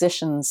were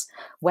musicians,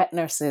 wet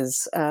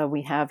nurses.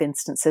 We have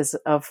instances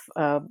of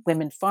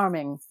women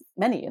farming,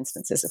 many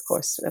instances, of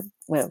course,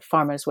 where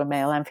farmers were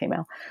male and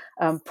female.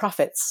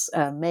 Prophets,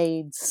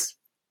 maids,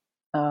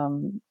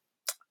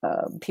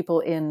 people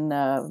in,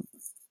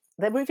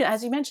 there were,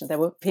 as you mentioned, there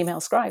were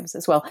female scribes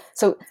as well.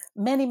 So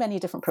many, many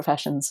different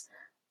professions.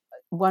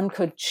 One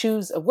could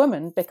choose a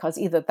woman because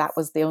either that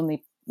was the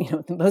only,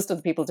 most of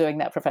the people doing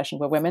that profession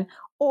were women,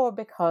 or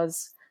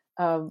because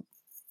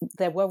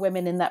there were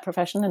women in that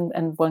profession,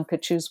 and one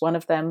could choose one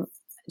of them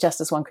just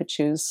as one could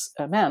choose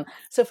a man.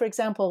 So, for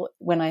example,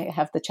 when I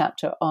have the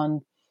chapter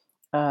on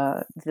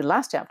the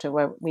last chapter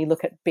where we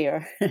look at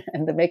beer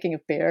and the making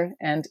of beer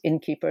and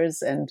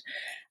innkeepers and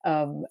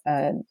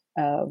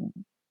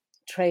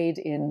trade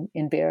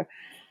in beer,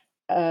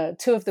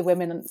 two of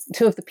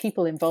the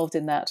people involved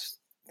in that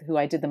who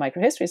I did the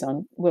microhistories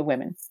on were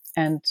women,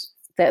 and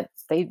that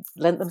they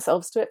lent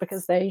themselves to it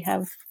because they're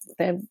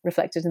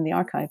reflected in the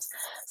archives.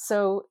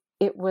 So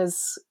it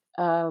was,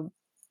 I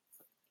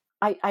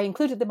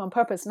included them on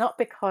purpose, not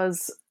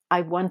because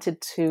I wanted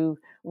to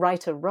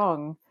right a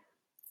wrong,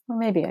 well,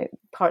 maybe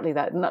partly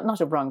that, not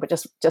a wrong, but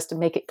just to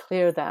make it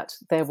clear that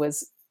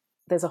there's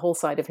a whole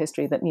side of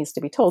history that needs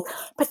to be told,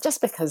 but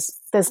just because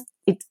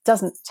it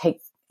doesn't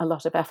take a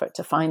lot of effort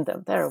to find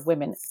them. There are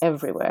women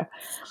everywhere.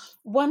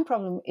 One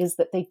problem is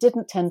that they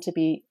didn't tend to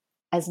be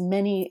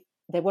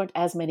there weren't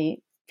as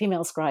many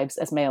female scribes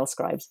as male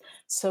scribes.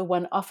 So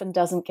one often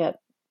doesn't get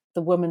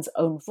the woman's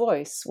own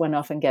voice, one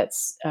often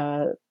gets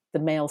the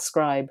male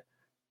scribe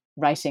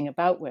writing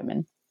about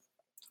women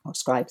or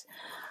scribes.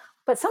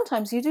 But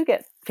sometimes you do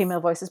get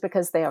female voices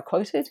because they are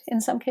quoted in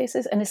some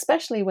cases, and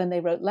especially when they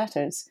wrote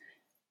letters.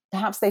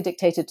 Perhaps they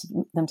dictated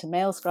them to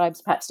male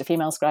scribes, perhaps to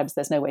female scribes.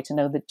 There's no way to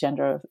know the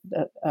gender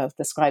of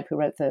the scribe who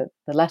wrote the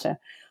letter.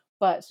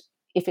 But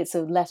if it's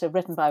a letter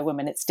written by a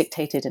woman, it's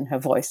dictated in her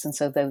voice. And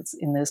so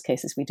in those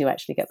cases, we do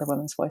actually get the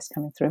woman's voice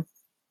coming through.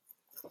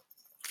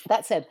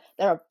 That said,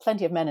 there are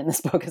plenty of men in this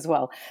book as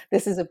well.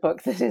 This is a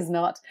book that is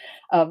not,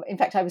 in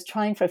fact, I was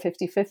trying for a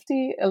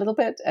 50-50 a little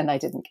bit, and I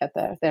didn't get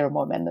there. There are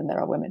more men than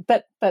there are women,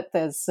 but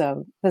there's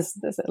a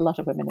lot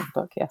of women in the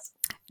book, yes.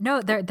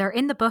 No, they're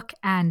in the book,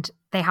 and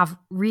they have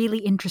really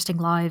interesting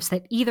lives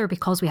that either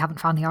because we haven't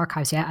found the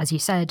archives yet, as you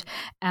said,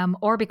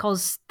 or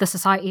because the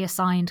society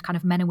assigned kind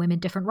of men and women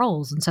different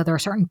roles. And so there are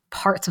certain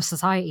parts of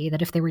society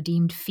that if they were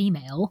deemed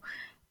female,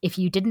 if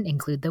you didn't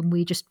include them,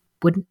 we just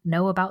wouldn't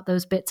know about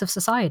those bits of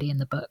society in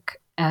the book.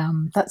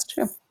 That's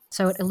true.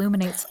 So it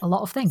illuminates a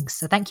lot of things.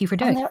 So thank you for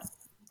doing it.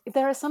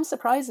 There are some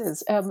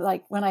surprises.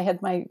 Like when I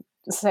had my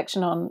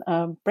section on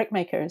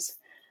brickmakers,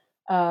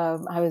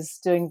 I was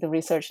doing the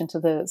research into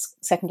the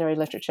secondary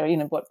literature,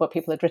 what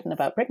people had written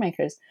about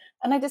brickmakers.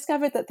 And I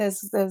discovered that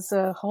there's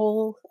a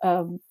whole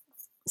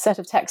set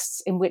of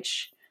texts in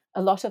which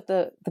a lot of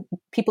the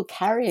people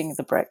carrying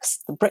the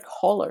bricks, the brick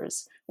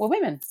haulers, were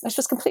women. It was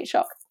just complete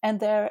shock. And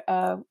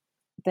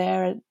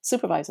their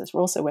supervisors were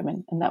also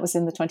women, and that was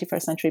in the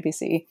 21st century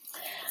BCE.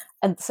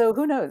 And so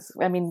who knows?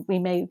 I mean,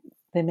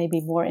 there may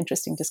be more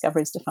interesting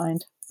discoveries to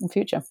find in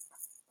future.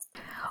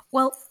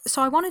 Well,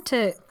 so I wanted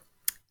to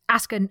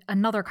ask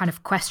another kind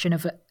of question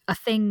of a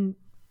thing.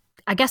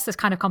 I guess this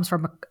kind of comes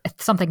from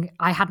something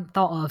I hadn't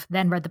thought of,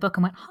 then read the book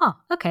and went,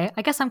 okay,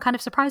 I guess I'm kind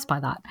of surprised by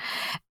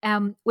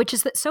that. Which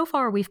is that so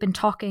far we've been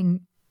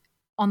talking,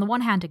 on the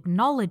one hand,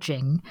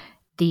 acknowledging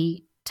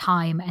the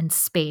time and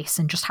space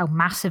and just how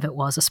massive it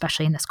was,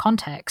 especially in this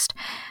context.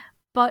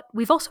 But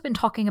we've also been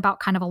talking about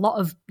kind of a lot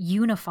of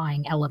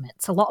unifying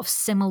elements, a lot of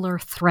similar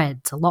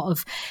threads, a lot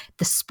of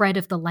the spread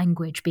of the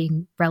language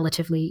being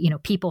relatively,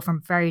 people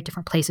from very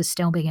different places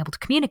still being able to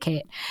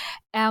communicate.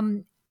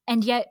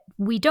 And yet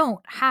we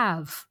don't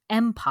have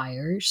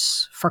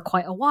empires for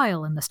quite a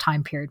while in this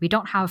time period. We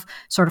don't have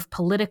sort of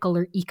political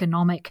or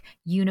economic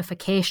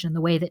unification in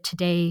the way that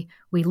today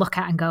we look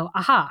at and go,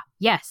 aha,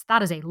 yes,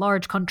 that is a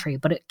large country,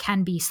 but it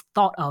can be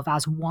thought of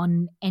as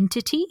one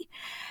entity.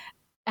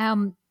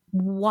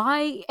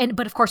 Why?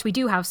 But of course, we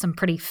do have some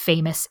pretty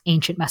famous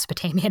ancient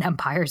Mesopotamian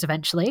empires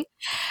eventually.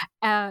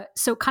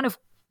 So kind of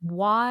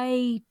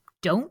why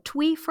don't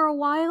we for a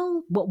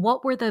while?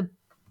 What were the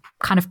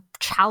kind of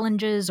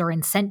challenges or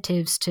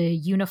incentives to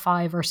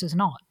unify versus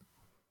not?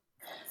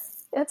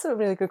 That's a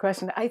really good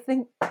question. I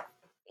think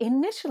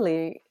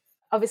initially,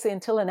 obviously,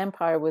 until an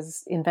empire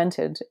was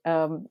invented,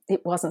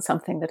 it wasn't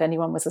something that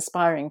anyone was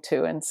aspiring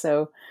to. And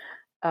so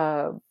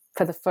for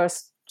the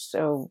first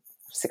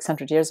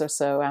 600 years or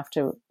so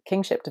after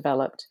kingship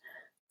developed,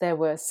 there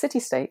were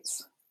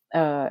city-states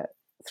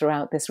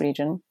throughout this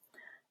region.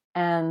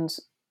 And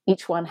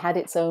each one had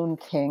its own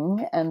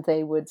king, and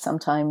they would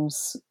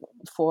sometimes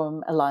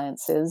form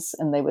alliances,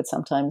 and they would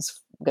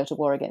sometimes go to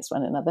war against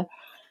one another.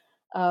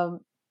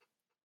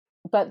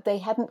 But they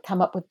hadn't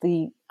come up with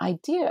the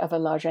idea of a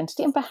larger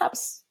entity, and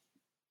perhaps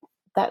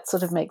that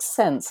sort of makes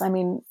sense. I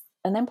mean,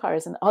 an empire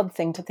is an odd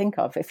thing to think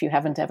of if you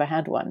haven't ever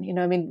had one.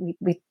 I mean,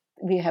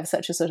 we have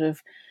such a sort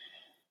of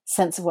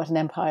sense of what an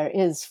empire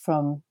is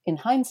in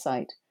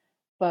hindsight,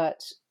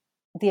 but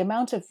the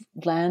amount of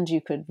land you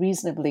could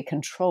reasonably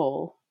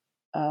control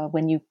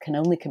when you can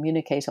only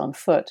communicate on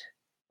foot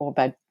or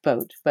by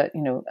boat, but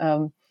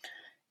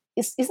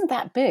isn't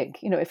that big?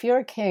 If you're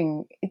a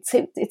king, it's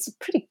a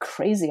pretty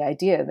crazy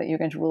idea that you're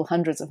going to rule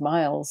hundreds of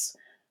miles,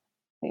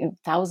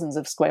 thousands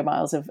of square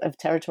miles of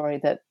territory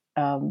that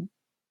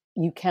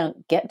you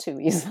can't get to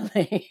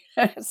easily.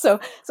 So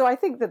I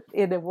think that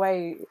in a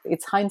way,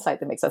 it's hindsight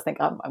that makes us think,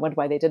 I wonder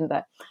why they didn't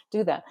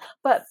do that.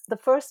 But the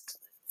first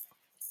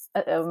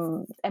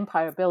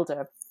empire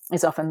builder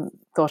is often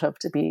thought of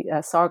to be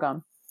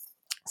Sargon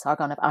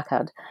of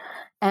Akkad.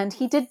 And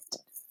he did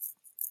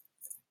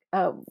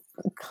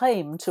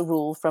claim to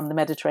rule from the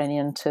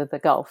Mediterranean to the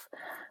Gulf,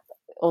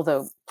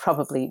 although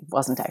probably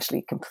wasn't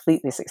actually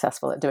completely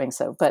successful at doing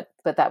so. But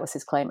that was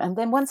his claim. And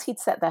then once he'd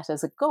set that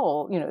as a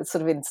goal,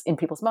 sort of in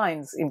people's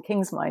minds, in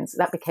kings' minds,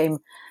 that became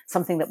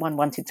something that one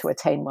wanted to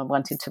attain. One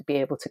wanted to be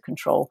able to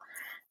control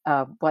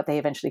what they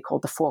eventually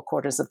called the four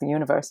quarters of the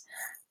universe.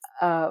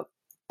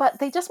 But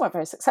they just weren't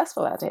very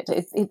successful at it.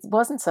 It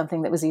wasn't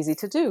something that was easy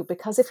to do,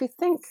 because if you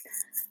think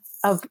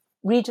of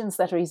regions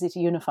that are easy to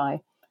unify,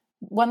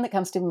 one that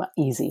comes to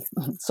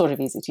sort of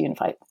easy to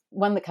unify,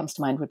 one that comes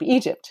to mind would be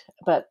Egypt.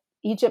 But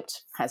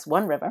Egypt has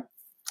one river,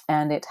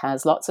 and it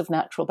has lots of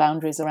natural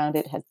boundaries around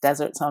it. It has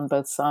deserts on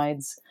both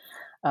sides,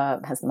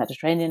 has the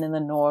Mediterranean in the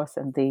north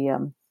and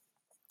the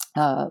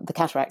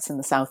cataracts in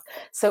the south.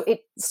 So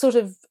it sort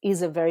of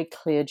is a very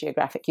clear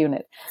geographic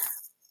unit.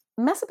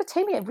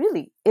 Mesopotamia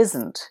really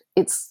isn't.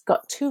 It's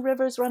got two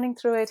rivers running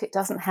through it. It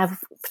doesn't have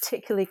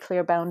particularly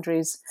clear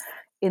boundaries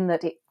in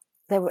that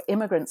there were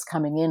immigrants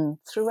coming in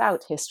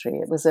throughout history.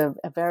 It was a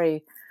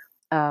very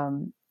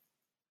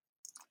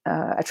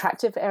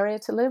attractive area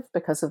to live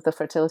because of the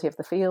fertility of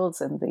the fields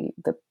and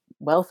the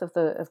wealth of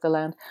the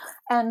land.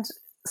 And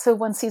so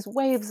one sees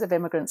waves of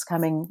immigrants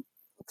coming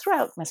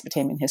throughout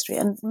Mesopotamian history,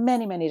 and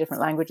many, many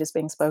different languages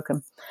being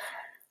spoken.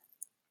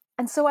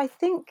 And so I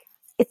think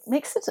it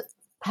makes it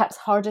perhaps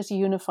harder to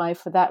unify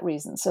for that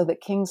reason, so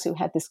that kings who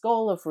had this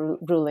goal of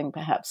ruling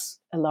perhaps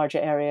a larger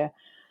area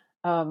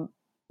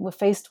were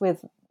faced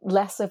with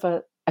less of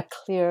a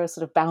clear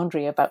sort of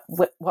boundary about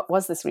what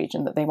was this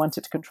region that they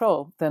wanted to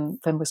control than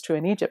was true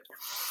in Egypt.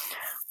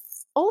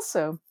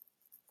 Also,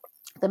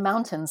 the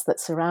mountains that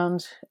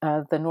surround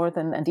the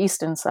northern and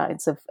eastern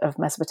sides of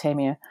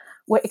Mesopotamia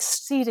were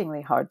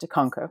exceedingly hard to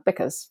conquer,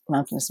 because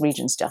mountainous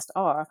regions just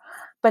are.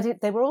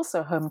 But they were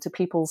also home to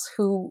peoples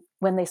who,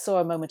 when they saw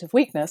a moment of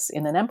weakness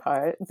in an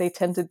empire, they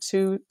tended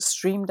to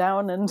stream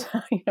down and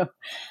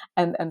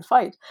and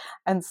fight.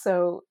 And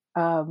so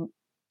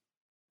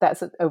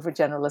that's an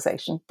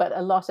overgeneralization. But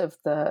a lot of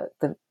the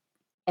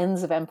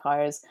ends of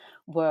empires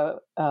were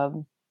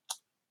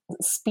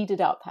speeded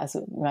up, as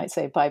you might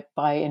say,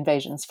 by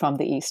invasions from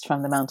the east,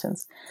 from the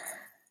mountains.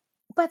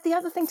 But the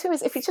other thing too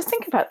is, if you just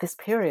think about this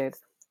period,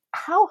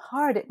 how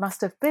hard it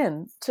must have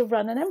been to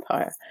run an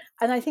empire.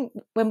 And I think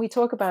when we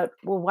talk about,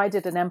 well, why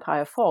did an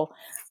empire fall?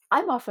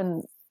 I'm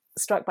often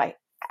struck by,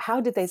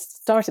 how did they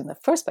start in the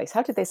first place?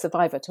 How did they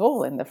survive at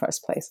all in the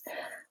first place?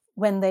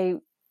 When they,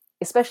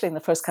 especially in the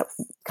first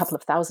couple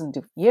of thousand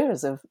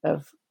years of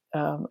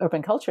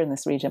urban culture in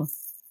this region,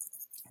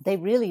 they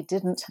really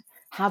didn't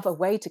have a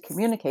way to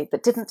communicate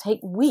that didn't take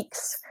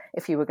weeks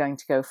if you were going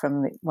to go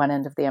from one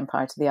end of the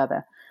empire to the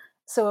other.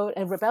 So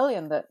a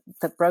rebellion that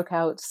broke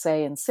out,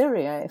 say, in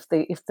Syria, if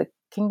the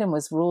kingdom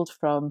was ruled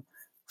from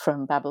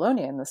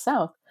Babylonia in the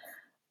south,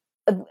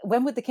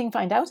 when would the king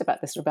find out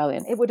about this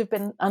rebellion? It would have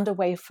been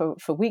underway for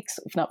weeks,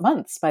 if not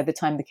months, by the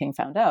time the king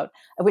found out.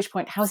 At which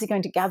point, how's he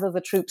going to gather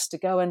the troops to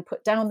go and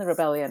put down the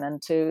rebellion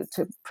and to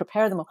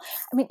prepare them all?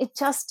 I mean,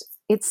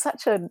 it's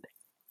such a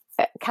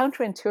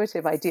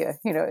counterintuitive idea,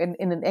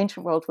 in an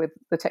ancient world with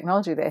the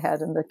technology they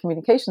had and the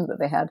communication that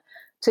they had,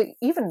 to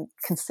even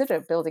consider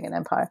building an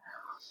empire.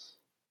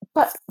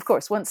 But of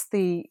course, once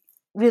the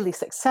really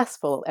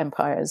successful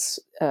empires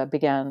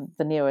began,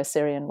 the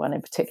Neo-Assyrian one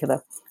in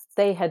particular,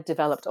 they had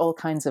developed all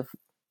kinds of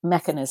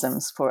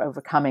mechanisms for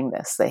overcoming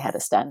this. They had a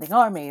standing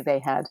army, they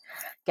had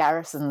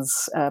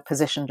garrisons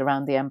positioned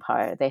around the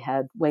empire, they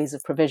had ways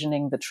of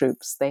provisioning the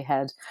troops, they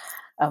had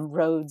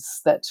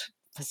roads that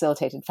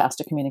facilitated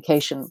faster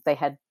communication, they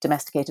had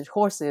domesticated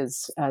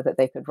horses that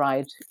they could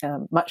ride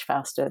much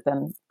faster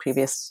than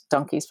previous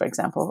donkeys, for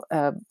example.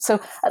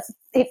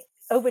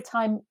 Over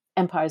time,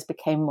 empires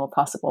became more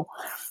possible.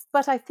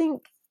 But I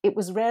think it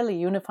was rarely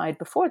unified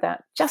before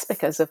that, just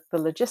because of the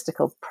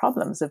logistical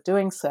problems of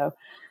doing so.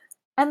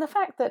 And the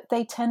fact that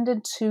they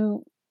tended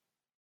to,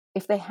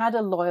 if they had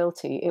a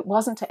loyalty, it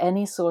wasn't to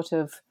any sort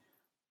of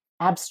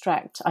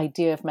abstract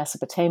idea of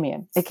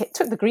Mesopotamia. It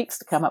took the Greeks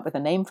to come up with a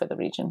name for the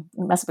region.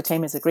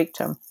 Mesopotamia is a Greek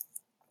term.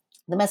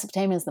 The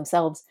Mesopotamians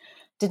themselves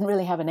didn't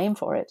really have a name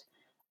for it.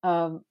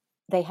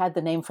 They had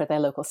the name for their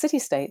local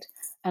city-state,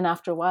 and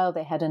after a while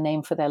they had a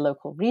name for their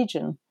local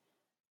region,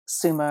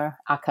 Sumer,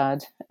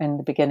 Akkad in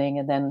the beginning,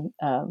 and then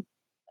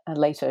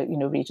later,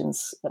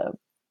 regions,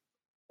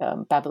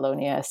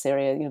 Babylonia,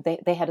 Assyria.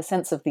 They had a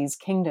sense of these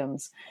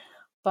kingdoms,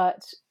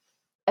 but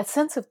a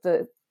sense of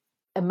the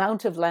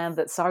amount of land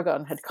that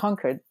Sargon had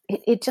conquered,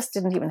 it just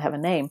didn't even have a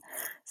name.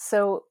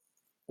 So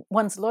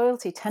one's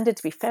loyalty tended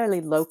to be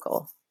fairly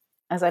local.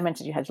 As I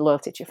mentioned, you had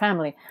loyalty to your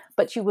family,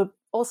 but you were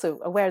also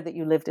aware that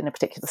you lived in a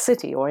particular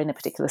city or in a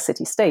particular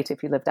city-state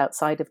if you lived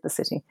outside of the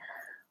city.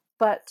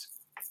 But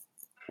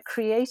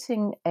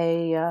creating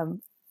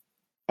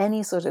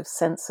any sort of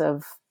sense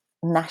of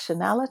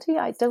nationality,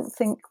 I don't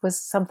think was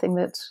something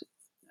that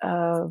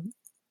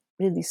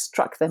really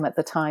struck them at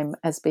the time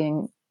as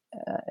being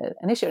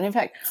an issue. And in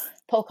fact,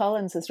 Paul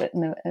Collins has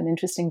written an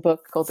interesting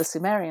book called The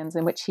Sumerians,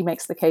 in which he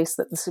makes the case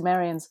that the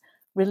Sumerians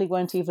really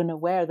weren't even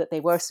aware that they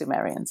were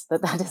Sumerians,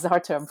 that is our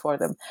term for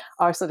them.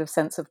 Our sort of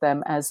sense of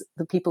them as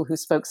the people who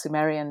spoke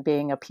Sumerian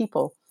being a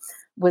people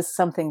was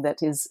something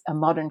that is a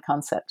modern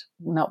concept,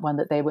 not one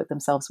that they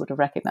themselves would have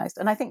recognized.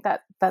 And I think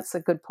that's a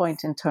good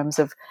point in terms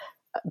of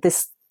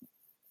this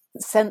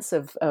sense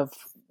of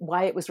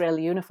why it was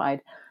rarely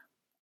unified.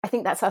 I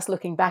think that's us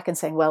looking back and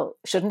saying, well,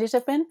 shouldn't it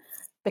have been?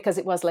 Because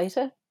it was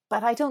later.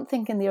 But I don't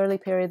think in the early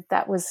period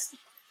that was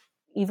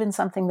even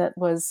something that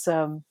was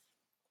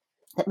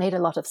that made a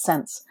lot of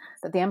sense.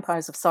 That the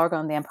empires of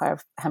Sargon, the empire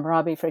of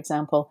Hammurabi, for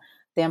example,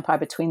 the empire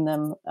between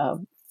them,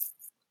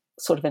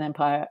 sort of an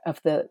empire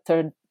of the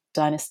third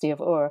dynasty of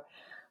Ur,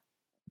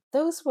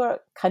 those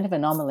were kind of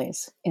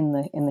anomalies in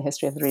the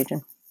history of the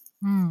region.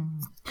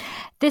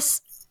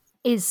 This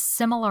is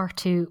similar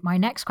to my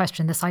next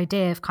question, this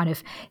idea of kind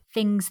of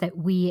things that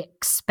we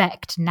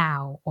expect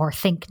now or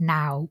think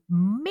now,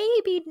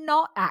 maybe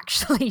not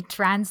actually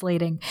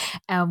translating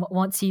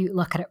once you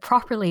look at it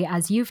properly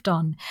as you've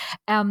done.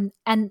 And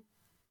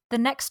the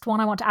next one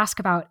I want to ask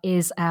about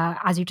is,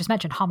 as you just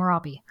mentioned,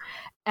 Hammurabi.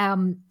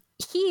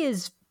 He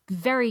is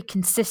very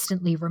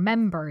consistently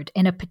remembered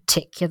in a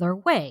particular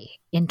way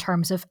in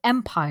terms of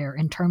empire,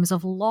 in terms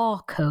of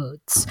law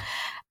codes.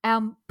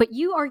 But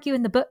you argue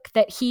in the book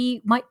that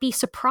he might be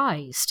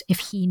surprised if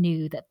he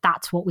knew that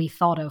that's what we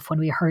thought of when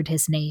we heard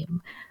his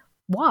name.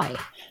 Why?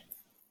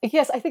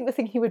 Yes, I think the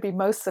thing he would be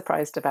most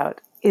surprised about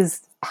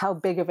is how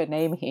big of a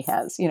name he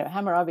has.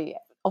 Hammurabi,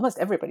 almost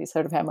everybody's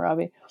heard of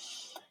Hammurabi.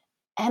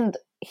 And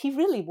he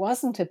really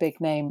wasn't a big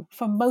name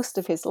for most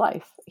of his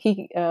life.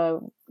 He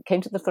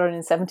came to the throne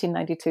in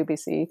 1792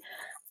 BC.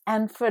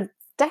 And for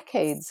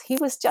decades, he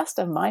was just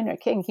a minor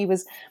king.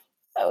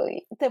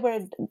 There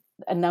were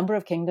a number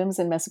of kingdoms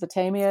in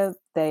Mesopotamia.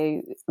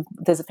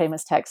 There's a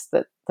famous text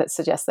that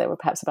suggests there were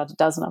perhaps about a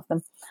dozen of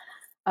them.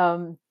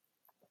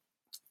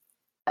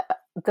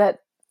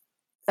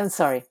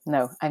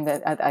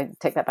 I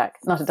take that back.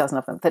 Not a dozen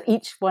of them. That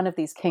each one of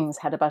these kings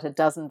had about a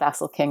dozen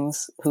vassal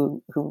kings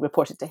who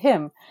reported to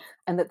him,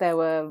 and that there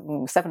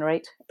were 7 or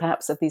 8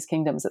 perhaps of these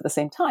kingdoms at the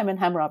same time, and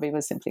Hammurabi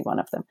was simply one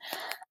of them.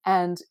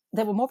 And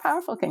there were more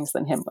powerful kings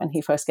than him when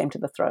he first came to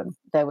the throne.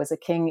 There was a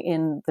king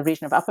in the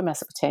region of Upper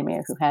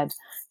Mesopotamia who had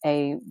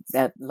a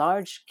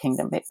large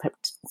kingdom,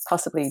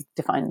 possibly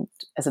defined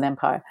as an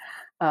empire.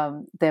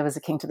 There was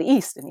a king to the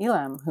east in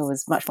Elam who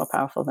was much more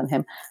powerful than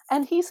him.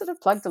 And he sort of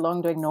plugged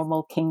along doing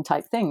normal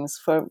king-type things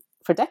for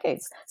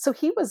decades. So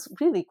he was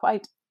really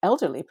quite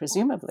elderly,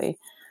 presumably,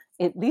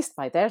 at least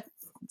by their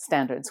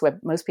standards, where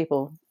most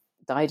people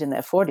died in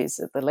their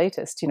 40s at the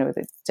latest.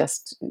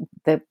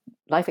 Their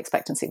life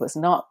expectancy was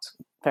not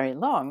very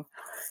long.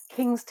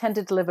 Kings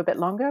tended to live a bit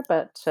longer,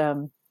 but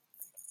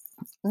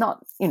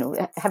not,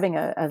 having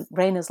a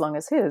reign as long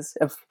as his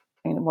of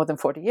more than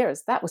 40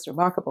 years, that was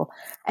remarkable.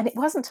 And it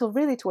wasn't until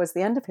really towards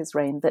the end of his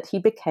reign that he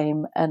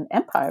became an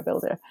empire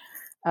builder.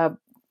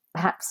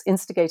 perhaps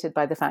instigated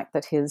by the fact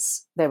that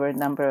there were a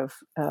number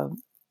of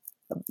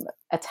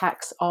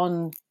attacks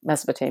on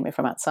Mesopotamia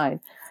from outside,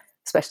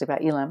 especially by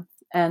Elam.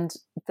 And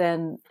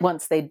then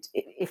once they'd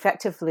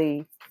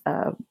effectively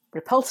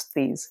repulsed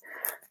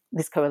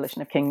this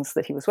coalition of kings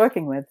that he was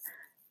working with,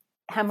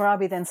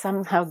 Hammurabi then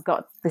somehow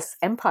got this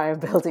empire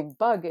building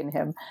bug in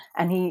him,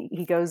 and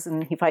he goes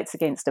and he fights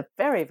against a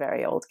very,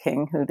 very old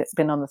king who'd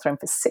been on the throne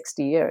for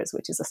 60 years,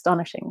 which is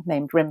astonishing,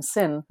 named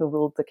Rim-Sin, who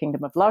ruled the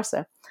kingdom of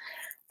Larsa.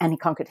 And he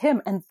conquered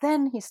him, and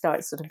then he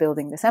starts sort of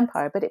building this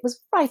empire. But it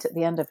was right at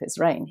the end of his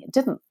reign.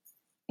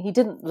 He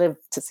didn't live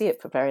to see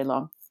it for very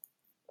long.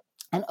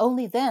 And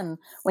only then,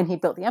 when he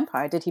built the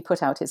empire, did he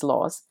put out his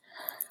laws.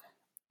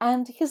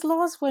 And his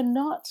laws were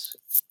not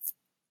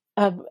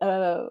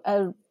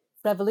a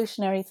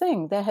revolutionary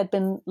thing. There had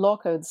been law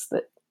codes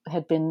that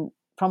had been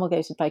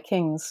promulgated by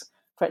kings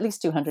for at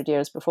least 200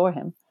 years before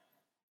him.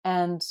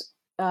 And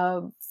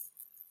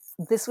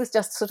this was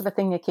just sort of a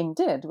thing a king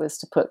did, was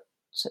to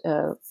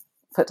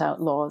put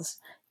out laws.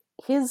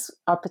 His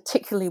are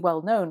particularly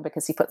well known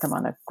because he put them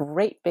on a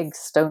great big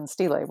stone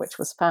stele, which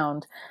was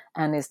found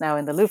and is now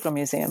in the Louvre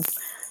Museum.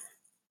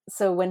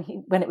 So when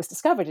it was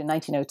discovered in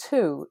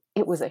 1902,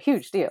 it was a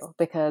huge deal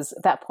because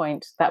at that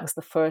point, that was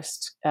the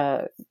first,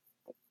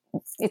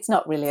 it's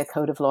not really a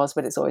code of laws,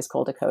 but it's always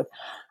called a code.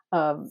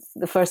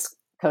 The first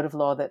code of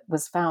law that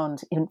was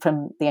found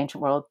from the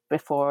ancient world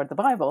before the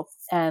Bible.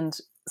 And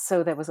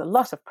so there was a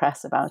lot of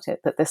press about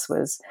it, that this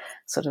was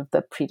sort of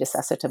the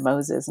predecessor to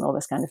Moses and all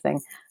this kind of thing,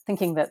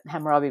 thinking that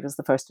Hammurabi was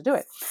the first to do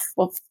it.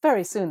 Well,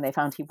 very soon they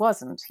found he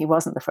wasn't. He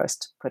wasn't the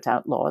first to put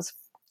out laws,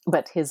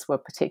 but his were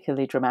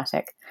particularly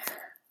dramatic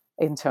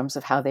in terms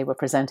of how they were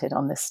presented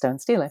on this stone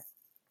stele.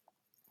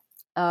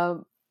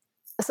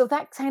 So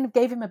that kind of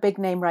gave him a big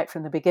name right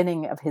from the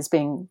beginning of his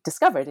being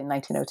discovered in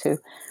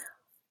 1902.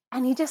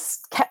 And he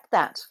just kept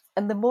that.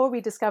 And the more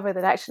we discover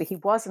that actually he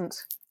wasn't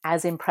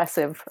as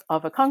impressive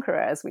of a conqueror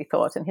as we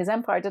thought, and his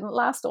empire didn't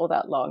last all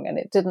that long, and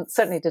it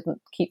certainly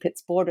didn't keep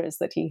its borders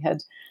that he had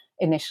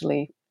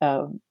initially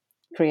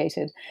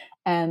created,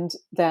 and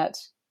that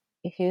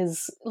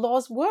his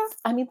laws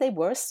they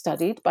were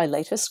studied by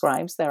later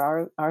scribes.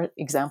 There are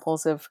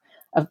examples of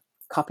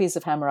copies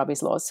of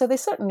Hammurabi's laws, so they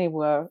certainly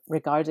were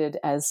regarded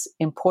as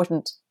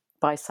important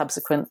by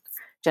subsequent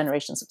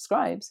generations of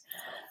scribes,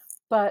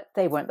 but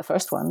they weren't the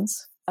first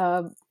ones.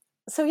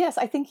 So yes,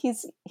 I think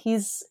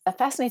he's a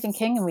fascinating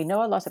king, and we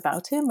know a lot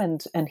about him,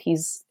 and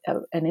he's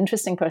an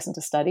interesting person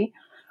to study.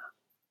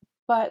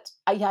 But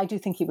I do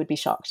think he would be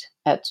shocked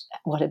at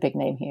what a big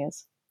name he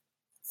is.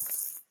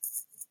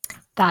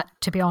 That,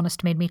 to be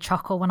honest, made me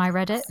chuckle when I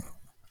read it.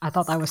 I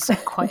thought that was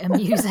quite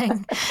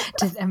amusing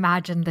to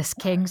imagine this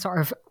king sort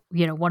of,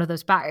 one of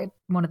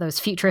those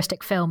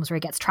futuristic films where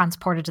he gets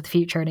transported to the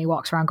future and he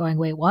walks around going,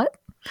 "Wait, what?"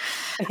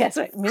 Yes,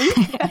 right. Me?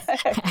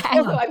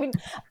 No, I mean,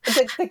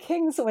 the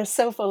kings were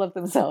so full of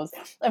themselves.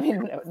 I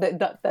mean,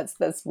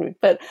 that's rude,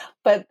 but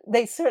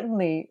they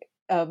certainly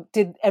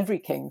did. Every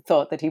king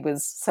thought that he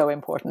was so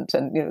important,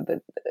 and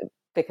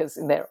because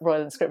in their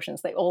royal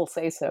inscriptions they all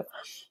say so.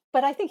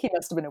 But I think he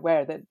must have been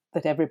aware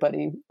that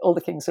everybody, all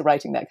the kings are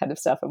writing that kind of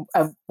stuff.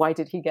 And why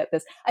did he get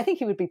this? I think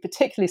he would be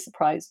particularly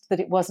surprised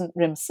that it wasn't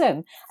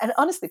Rim-Sin. And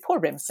honestly,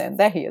 poor Rim-Sin,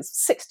 there he is,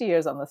 60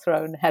 years on the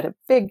throne, had a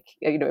big,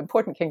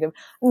 important kingdom.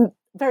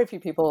 Very few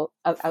people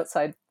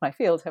outside my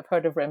field have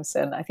heard of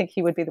Rim-Sin. I think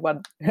he would be the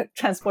one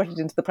transported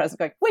into the present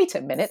going, "Wait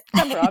a minute,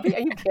 Hammurabi, are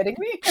you kidding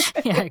me?"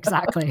 Yeah,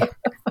 exactly.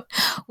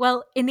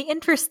 Well, in the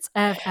interests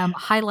of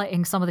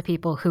highlighting some of the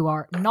people who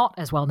are not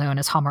as well known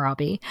as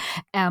Hammurabi,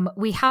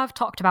 we have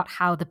talked about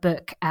how the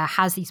book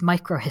has these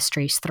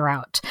micro-histories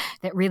throughout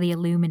that really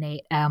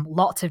illuminate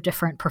lots of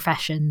different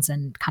professions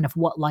and kind of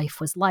what life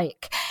was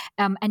like.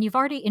 And you've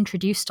already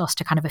introduced us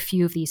to kind of a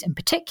few of these in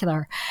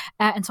particular.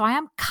 And so I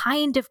am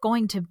kind of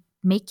going to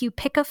make you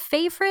pick a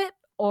favorite,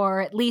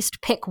 or at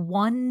least pick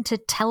one to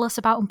tell us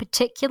about in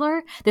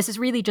particular. This is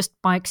really just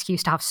my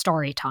excuse to have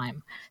story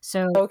time.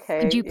 So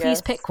could you please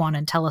pick one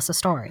and tell us a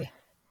story?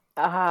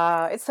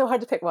 It's so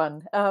hard to pick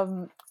one.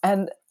 I'm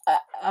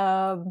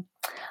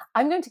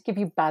going to give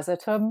you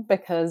Bazatum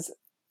because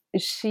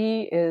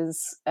she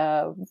was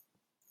a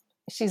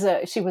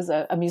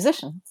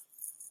musician.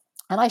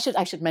 And I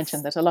should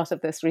mention that a lot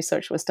of this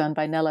research was done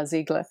by Nella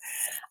Ziegler,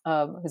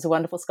 who's a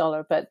wonderful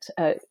scholar, but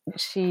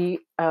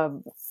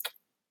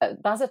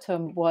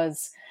Bazatum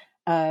was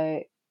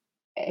a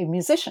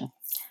musician.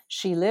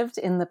 She lived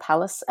in the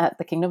palace at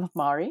the Kingdom of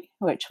Mari,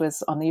 which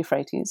was on the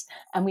Euphrates.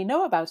 And we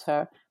know about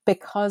her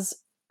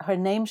because her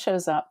name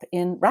shows up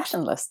in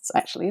ration lists,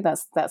 actually.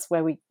 That's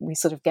where we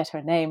sort of get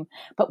her name.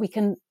 But we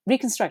can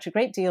reconstruct a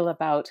great deal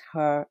about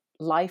her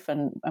life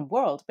and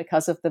world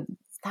because of the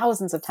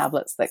thousands of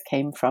tablets that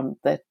came from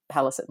the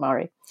palace at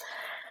Mari.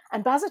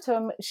 And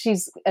Bazatum,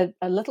 she's a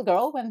little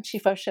girl when she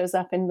first shows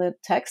up in the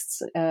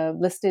texts,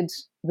 listed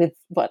with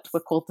what were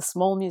called the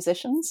small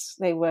musicians.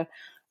 They were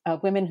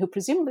women who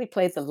presumably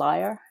played the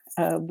lyre.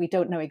 We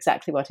don't know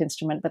exactly what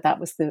instrument, but that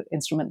was the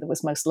instrument that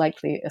was most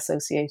likely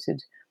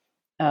associated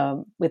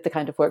with the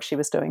kind of work she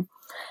was doing.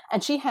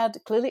 And she had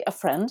clearly a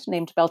friend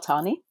named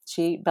Beltane.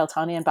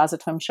 Beltane and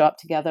Basatum show up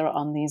together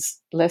on these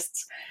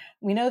lists.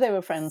 We know they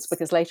were friends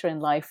because later in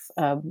life,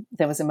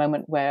 there was a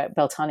moment where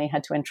Beltane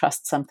had to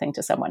entrust something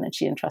to someone, and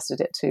she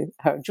entrusted it to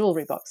her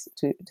jewelry box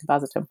to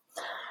Basatum.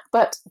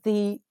 But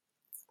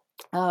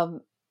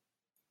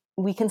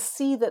we can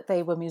see that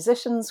they were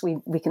musicians.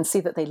 We can see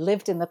that they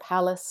lived in the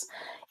palace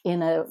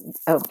in a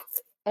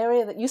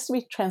area that used to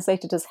be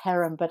translated as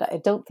harem, but I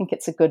don't think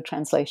it's a good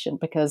translation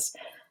because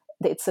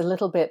it's a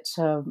little bit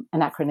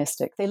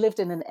anachronistic. They lived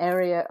in an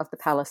area of the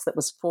palace that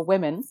was for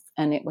women,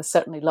 and it was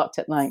certainly locked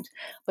at night,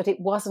 but it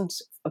wasn't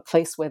a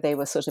place where they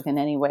were sort of in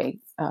any way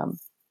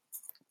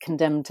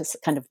condemned to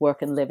kind of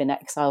work and live in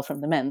exile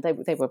from the men.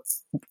 They were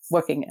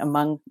working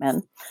among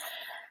men.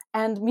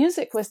 And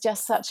music was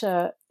just such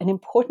an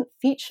important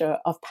feature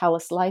of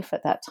palace life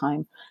at that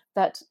time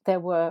that there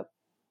were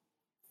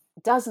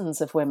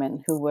dozens of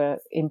women who were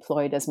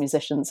employed as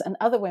musicians and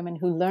other women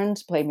who learned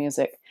to play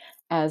music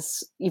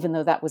even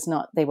though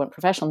they weren't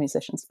professional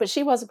musicians, but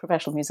she was a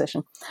professional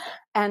musician.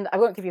 And I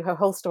won't give you her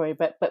whole story,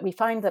 but we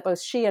find that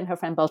both she and her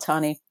friend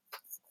Beltane,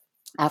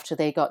 after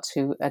they got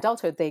to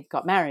adulthood, they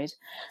got married.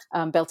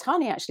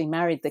 Beltane actually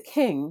married the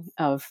king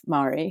of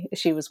Mari.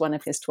 She was one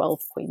of his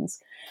 12 queens.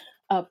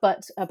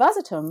 But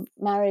Basatum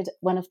married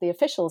one of the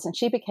officials, and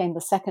she became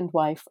the second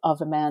wife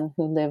of a man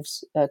who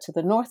lived to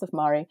the north of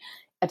Mari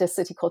at a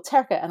city called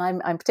Terka. And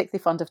I'm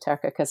particularly fond of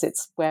Terka because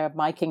it's where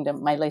my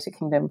later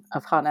kingdom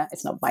of Hana,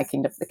 it's not my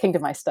kingdom, the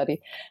kingdom I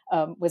study,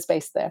 was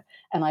based there.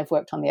 And I've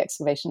worked on the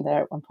excavation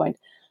there at one point.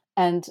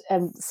 And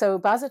so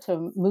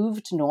Basatum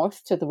moved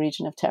north to the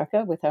region of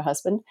Terka with her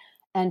husband,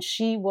 and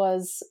she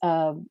was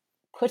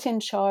put in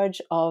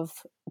charge of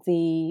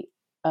a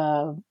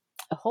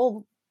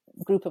whole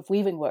group of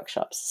weaving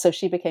workshops. So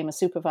she became a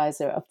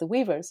supervisor of the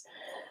weavers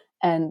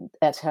and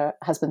at her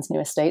husband's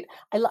new estate.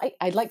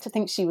 I'd like to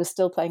think she was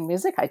still playing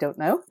music. I don't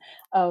know.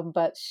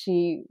 But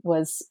she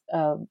was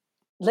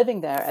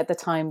living there at the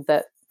time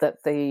that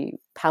the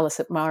palace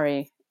at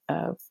Mari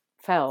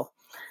fell.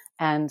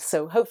 And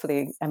so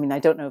hopefully, I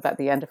don't know about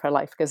the end of her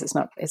life because it's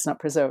not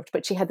preserved,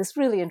 but she had this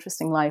really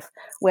interesting life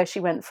where she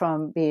went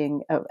from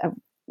being a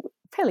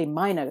fairly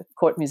minor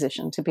court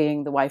musician to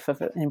being the wife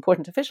of an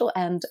important official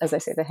and, as I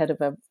say, the head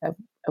of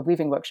a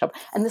weaving workshop.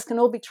 And this can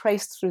all be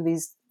traced through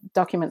these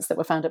documents that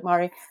were found at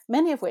Mari,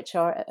 many of which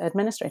are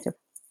administrative.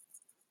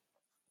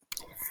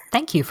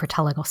 Thank you for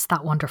telling us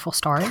that wonderful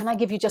story. Can I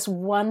give you just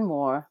one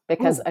more?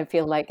 Because I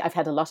feel like I've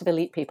had a lot of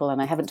elite people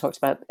and I haven't talked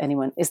about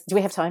anyone. Do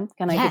we have time?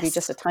 Can I give you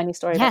just a tiny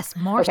story? Yes,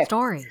 more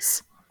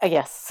stories.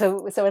 Yes.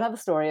 So another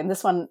story, and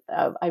this one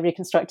I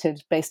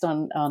reconstructed based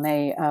on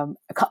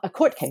a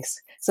court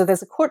case. So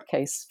there's a court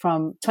case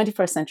from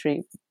 21st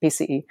century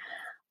BCE.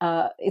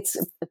 It's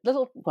a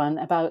little one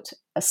about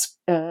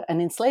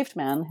an enslaved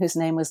man whose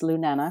name was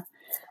Lunana.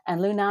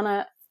 And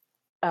Lunana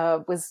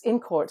was in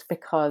court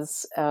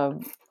because...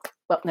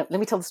 let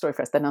me tell the story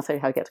first, then I'll tell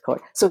you how to get to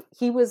court. So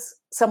he was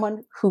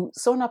someone who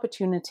saw an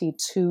opportunity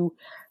to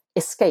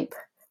escape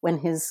when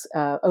his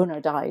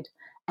owner died.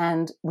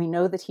 And we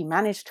know that he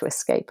managed to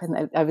escape.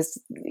 And I was,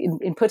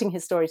 in putting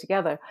his story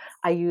together,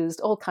 I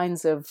used all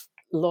kinds of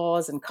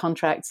laws and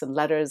contracts and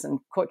letters and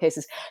court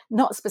cases,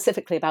 not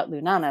specifically about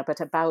Lunana,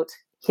 but about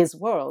his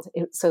world,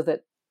 so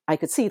that I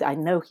could see that I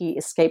know he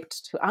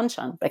escaped to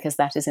Anshan because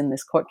that is in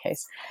this court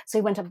case. So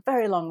he went a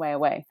very long way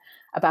away.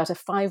 About a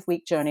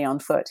 5-week journey on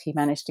foot, he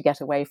managed to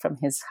get away from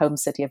his home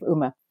city of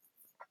Umma.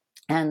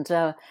 And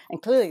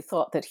clearly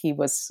thought that he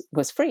was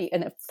free,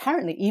 and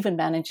apparently even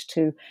managed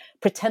to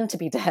pretend to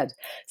be dead.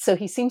 So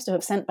he seems to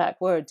have sent back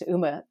word to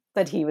Umma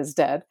that he was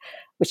dead,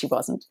 which he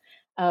wasn't.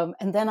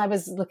 And then I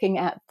was looking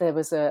at, there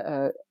was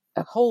a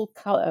whole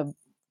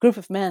group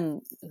of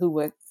men who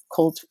were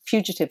called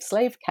fugitive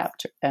slave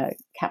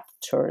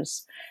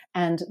captors,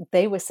 and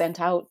they were sent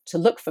out to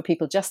look for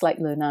people just like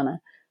Lunana.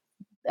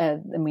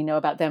 And we know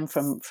about them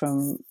from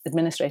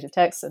administrative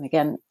texts. And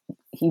again,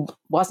 he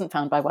wasn't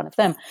found by one of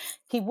them.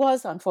 He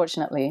was,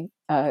 unfortunately,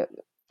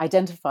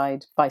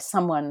 identified by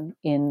someone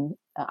in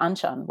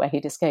Anshan, where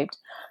he'd escaped,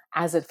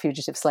 as a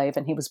fugitive slave,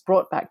 and he was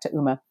brought back to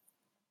Umma.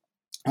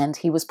 And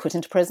he was put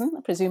into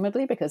prison,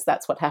 presumably, because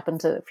that's what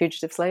happened to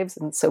fugitive slaves.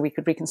 And so we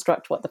could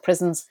reconstruct what the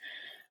prisons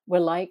were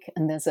like.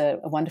 And there's a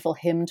wonderful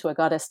hymn to a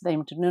goddess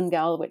named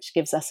Nungal, which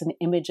gives us an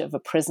image of a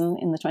prison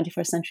in the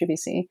 21st century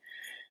BC.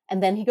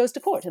 And then he goes to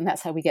court, and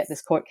that's how we get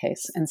this court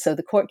case. And so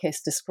the court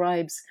case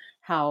describes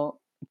how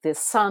the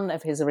son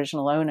of his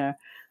original owner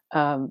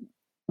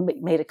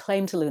made a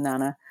claim to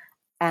Lunana,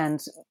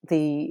 and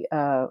the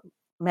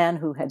man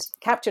who had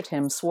captured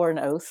him swore an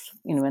oath,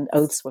 and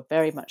oaths were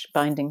very much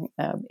binding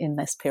in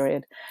this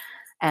period,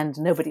 and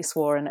nobody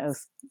swore an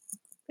oath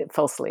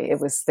falsely. It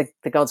was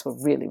the gods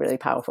were really, really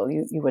powerful.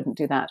 You wouldn't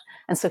do that.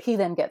 And so he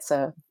then gets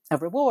a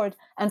reward,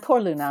 and poor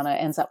Lunana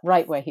ends up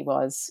right where he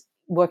was,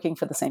 working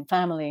for the same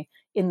family,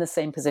 in the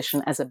same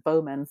position as a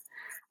bowman.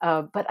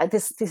 But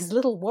this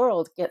little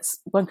world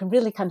one can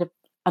really kind of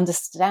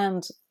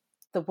understand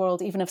the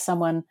world, even of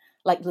someone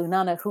like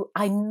Lunana, who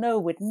I know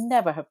would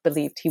never have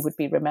believed he would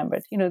be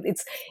remembered.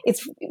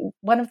 It's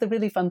one of the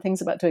really fun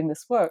things about doing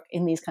this work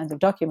in these kinds of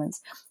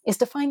documents is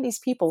to find these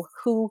people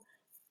who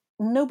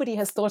nobody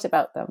has thought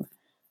about them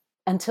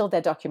until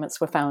their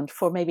documents were found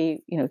for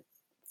maybe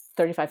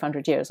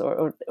 3,500 years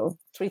or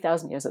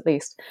 3,000 years at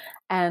least,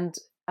 and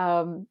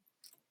in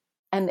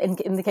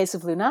the case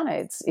of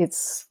Lunana,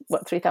 it's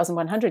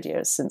 3,100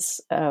 years since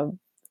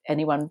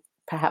anyone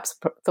perhaps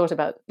thought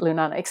about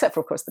Lunana, except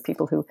for, of course, the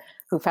people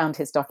who found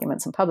his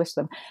documents and published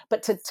them.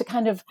 But to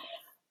kind of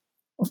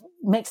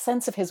make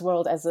sense of his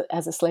world as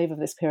a slave of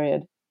this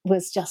period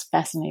was just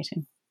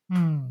fascinating.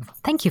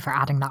 Thank you for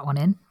adding that one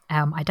in.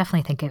 I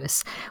definitely think it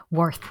was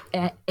worth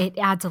it. It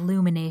adds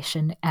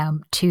illumination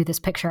to this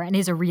picture and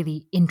is a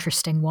really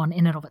interesting one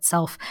in and of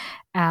itself,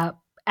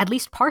 at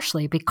least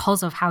partially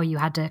because of how you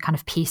had to kind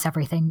of piece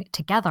everything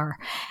together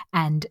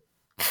and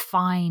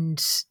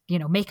find,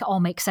 make it all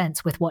make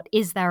sense with what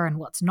is there and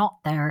what's not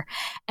there.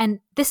 And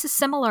this is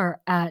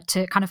similar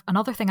to kind of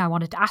another thing I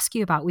wanted to ask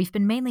you about. We've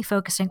been mainly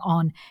focusing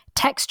on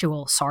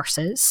textual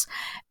sources,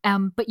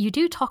 but you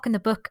do talk in the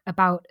book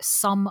about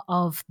some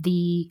of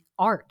the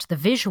art, the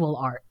visual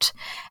art.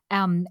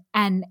 And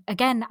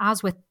again,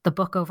 as with the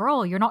book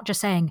overall, you're not just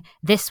saying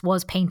this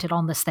was painted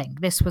on this thing,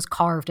 this was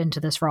carved into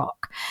this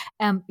rock.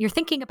 You're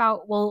thinking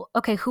about, well,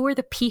 okay, who are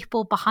the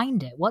people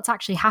behind it? What's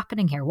actually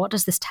happening here? What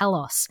does this tell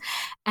us?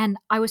 And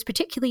I was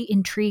particularly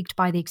intrigued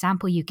by the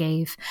example you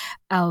gave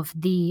of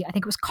I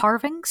think it was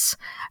carvings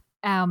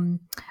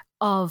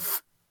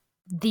of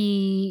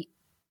the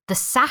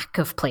sack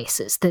of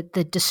places, the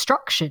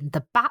destruction,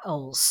 the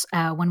battles,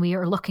 when we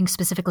are looking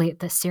specifically at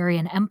the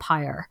Syrian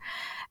Empire.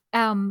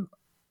 Tell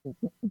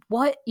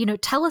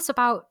us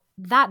about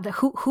that.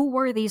 Who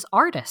were these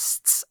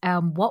artists?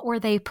 What were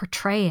they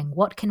portraying?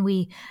 What can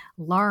we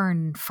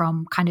learn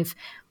from kind of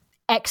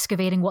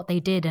excavating what they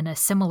did in a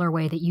similar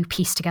way that you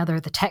piece together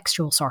the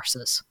textual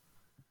sources?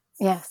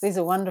 Yes, these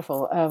are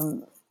wonderful.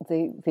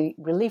 The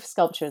relief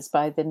sculptures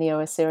by the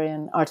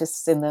Neo-Assyrian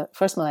artists in the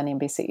first millennium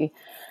BCE,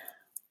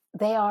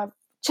 they are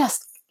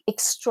just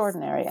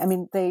extraordinary. I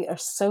mean, they are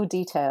so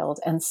detailed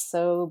and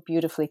so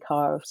beautifully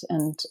carved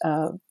and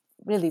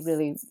really,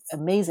 really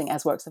amazing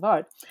as works of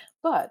art.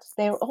 But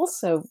they're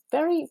also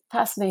very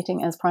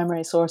fascinating as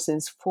primary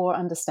sources for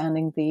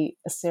understanding the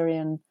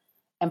Assyrian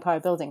empire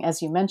building,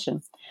 as you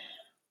mentioned.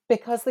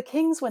 Because the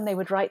kings, when they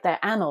would write their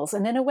annals,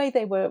 and in a way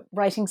they were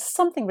writing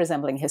something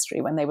resembling history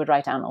when they would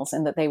write annals,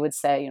 in that they would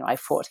say, I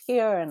fought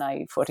here and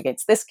I fought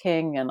against this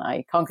king and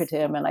I conquered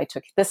him and I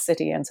took this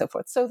city and so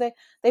forth. So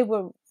they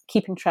were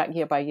keeping track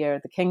year by year,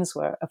 the kings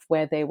were, of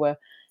where they were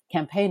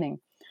campaigning.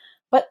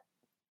 But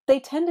they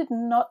tended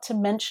not to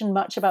mention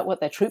much about what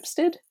their troops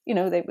did.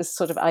 They was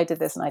sort of, I did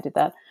this and I did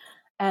that.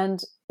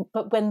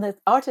 But when the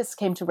artists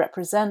came to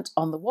represent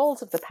on the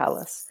walls of the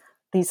palace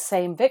these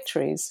same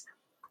victories,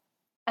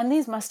 and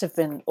these must have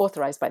been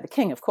authorized by the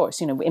king, of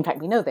course. In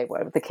fact, we know they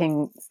were. The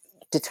king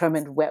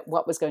determined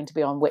what was going to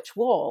be on which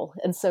wall.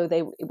 And so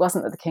it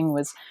wasn't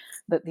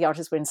that the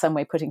artists were in some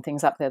way putting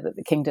things up there that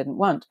the king didn't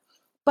want.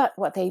 But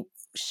what they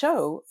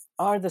show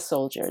are the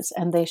soldiers,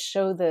 and they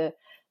show the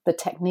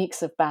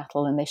techniques of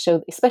battle, and they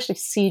show especially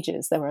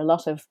sieges. There were a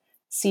lot of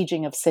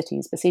besieging of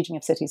cities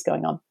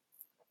going on.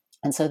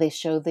 And so they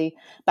show the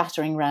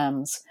battering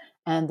rams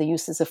and the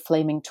uses of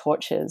flaming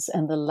torches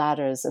and the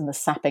ladders and the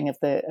sapping of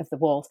the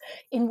walls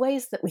in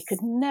ways that we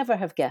could never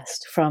have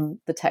guessed from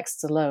the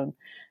texts alone.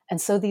 And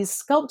so these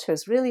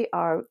sculptures really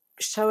are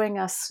showing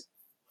us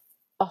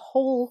a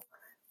whole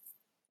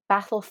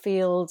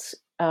battlefield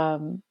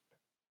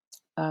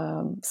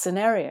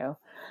scenario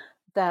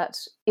that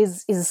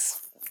is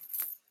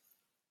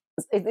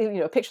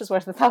a picture's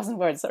worth 1,000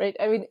 words, right?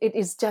 I mean, it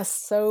is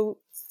just so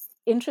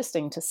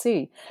interesting to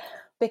see.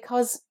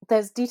 Because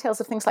there's details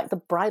of things like the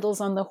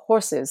bridles on the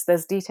horses.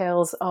 There's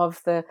details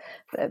of the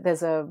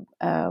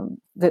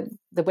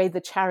way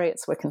the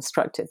chariots were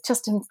constructed.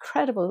 Just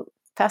incredible,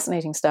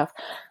 fascinating stuff.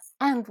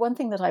 And one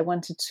thing that I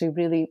wanted to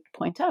really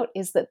point out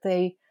is that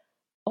they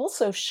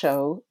also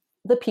show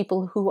the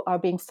people who are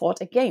being fought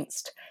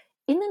against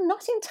in a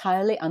not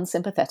entirely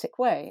unsympathetic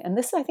way. And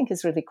this, I think,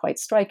 is really quite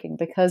striking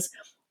because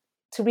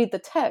to read the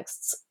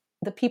texts,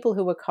 the people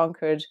who were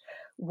conquered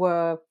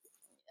were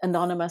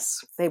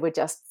anonymous. They were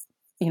just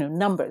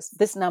numbers.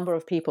 This number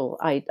of people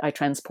I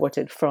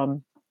transported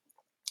from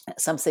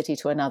some city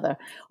to another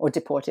or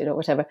deported or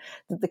whatever.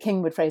 The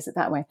king would phrase it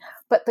that way.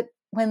 But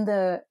when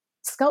the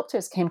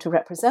sculptors came to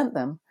represent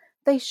them,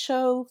 they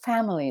show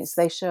families.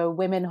 They show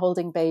women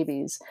holding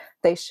babies.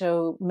 They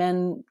show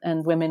men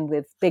and women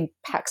with big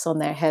packs on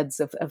their heads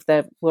of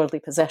their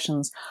worldly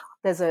possessions.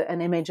 There's an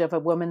image of a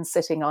woman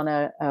sitting on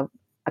a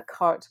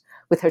cart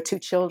with her two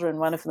children,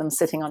 one of them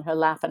sitting on her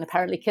lap and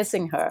apparently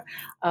kissing her.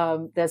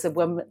 There's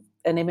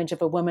an image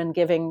of a woman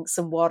giving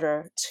some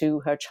water to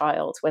her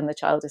child when the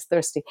child is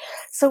thirsty.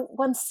 So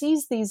one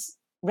sees these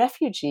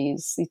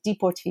refugees, these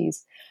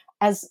deportees,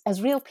 as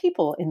real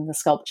people in the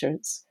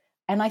sculptures.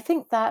 And I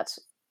think that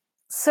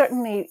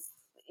certainly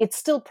it's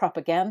still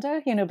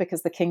propaganda,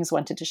 because the kings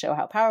wanted to show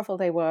how powerful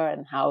they were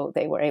and how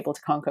they were able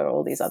to conquer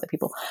all these other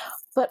people.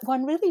 But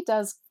one really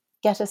does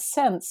get a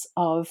sense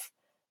of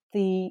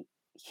the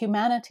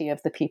humanity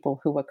of the people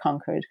who were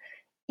conquered,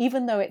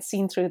 even though it's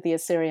seen through the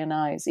Assyrian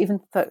eyes, even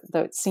though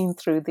it's seen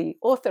through the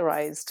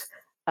authorized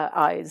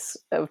eyes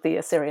of the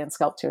Assyrian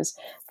sculptors.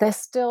 They're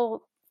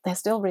still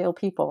real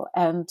people.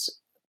 And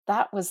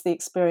that was the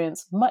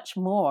experience much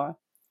more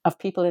of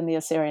people in the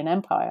Assyrian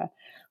Empire,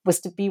 was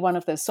to be one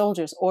of those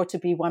soldiers or to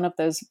be one of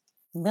those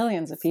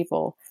millions of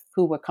people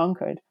who were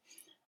conquered.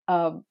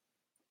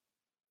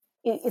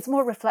 It's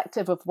more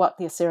reflective of what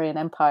the Assyrian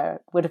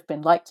Empire would have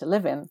been like to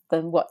live in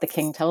than what the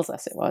king tells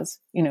us it was.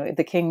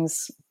 The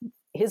king's,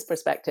 his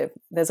perspective,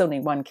 there's only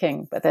one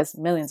king, but there's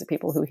millions of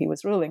people who he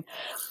was ruling.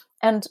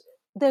 And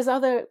there's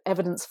other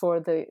evidence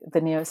for the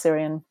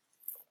Neo-Assyrian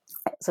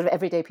sort of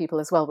everyday people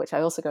as well, which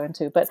I also go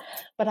into. But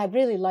I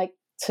really like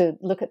to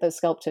look at those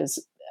sculptures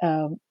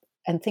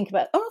and think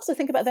about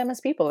them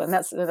as people. And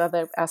that's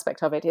another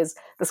aspect of it, is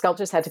the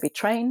sculptors had to be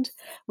trained.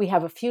 We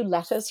have a few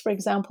letters, for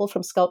example,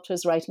 from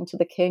sculptors writing to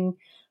the king,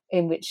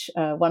 in which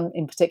one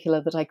in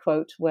particular that I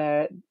quote,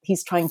 where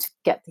he's trying to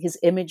get his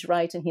image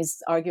right and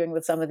he's arguing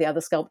with some of the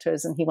other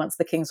sculptors and he wants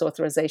the king's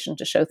authorization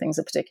to show things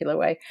a particular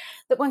way,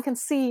 that one can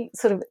see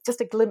sort of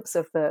just a glimpse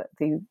of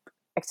the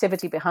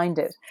activity behind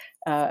it,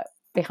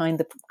 behind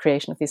the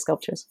creation of these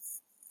sculptures.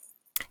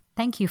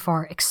 Thank you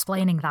for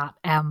explaining that.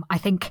 I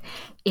think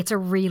it's a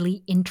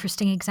really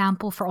interesting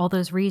example for all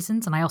those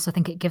reasons. And I also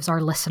think it gives our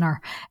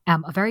listener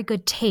a very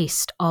good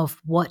taste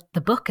of what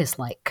the book is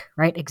like,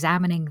 right?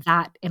 Examining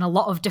that in a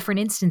lot of different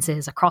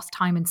instances across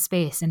time and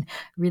space in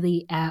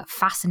really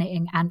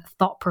fascinating and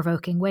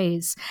thought-provoking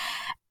ways.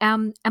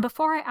 And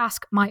before I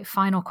ask my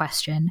final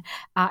question,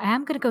 I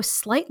am going to go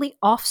slightly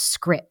off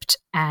script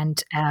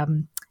and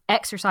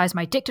exercise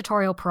my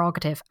dictatorial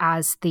prerogative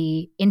as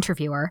the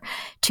interviewer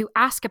to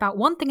ask about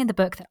one thing in the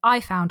book that I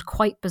found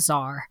quite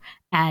bizarre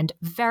and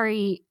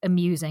very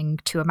amusing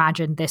to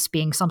imagine this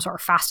being some sort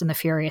of Fast and the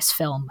Furious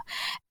film.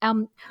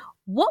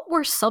 What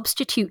were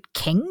substitute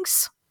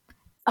kings?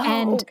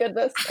 And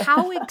goodness.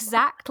 How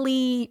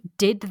exactly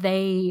did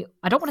they,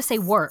 I don't want to say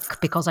work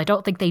because I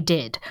don't think they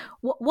did.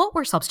 What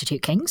were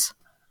substitute kings?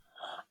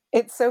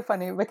 It's so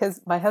funny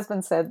because my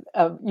husband said,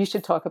 you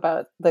should talk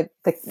about the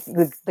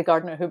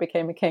gardener who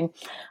became a king.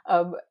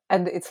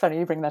 And it's funny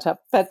you bring that up.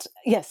 But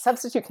yes,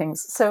 substitute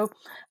kings. So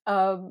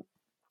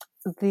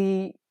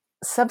the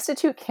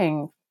substitute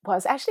king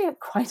was actually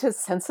quite a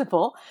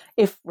sensible,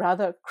 if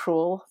rather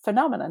cruel,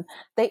 phenomenon.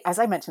 They, as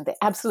I mentioned, they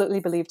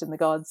absolutely believed in the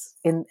gods.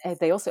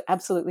 They also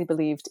absolutely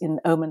believed in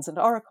omens and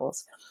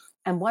oracles.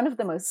 And one of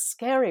the most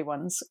scary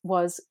ones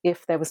was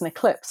if there was an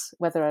eclipse,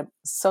 whether a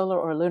solar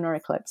or lunar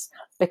eclipse,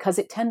 because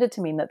it tended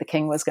to mean that the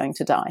king was going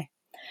to die.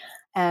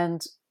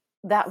 And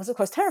that was, of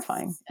course,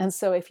 terrifying. And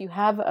so if you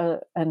have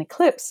an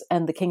eclipse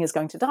and the king is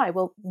going to die,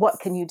 well, what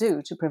can you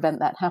do to prevent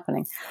that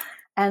happening?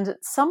 And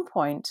at some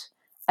point,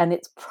 and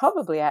it's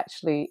probably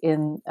actually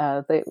in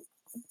the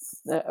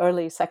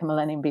early second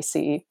millennium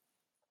BCE,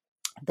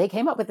 they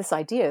came up with this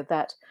idea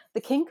that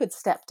the king could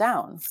step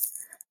down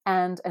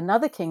and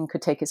another king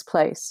could take his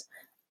place.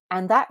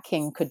 And that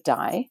king could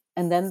die,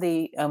 and then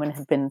the omen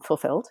had been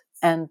fulfilled,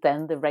 and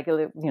then the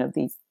regular,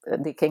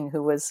 the king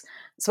who was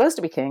supposed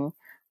to be king,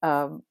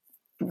 the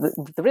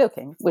real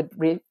king,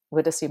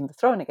 would assume the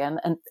throne again,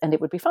 and it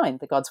would be fine.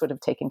 The gods would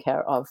have taken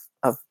care of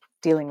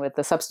dealing with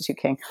the substitute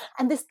king.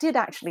 And this did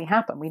actually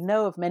happen. We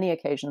know of many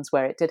occasions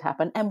where it did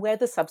happen, and where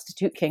the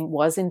substitute king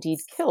was indeed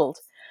killed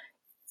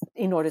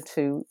in order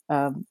to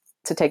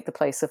take the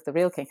place of the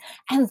real king.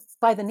 And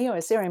by the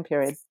Neo-Assyrian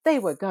period, they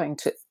were going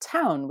to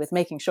town with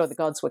making sure the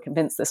gods were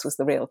convinced this was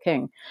the real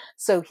king.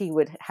 So he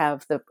would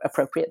have the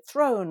appropriate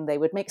throne. They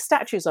would make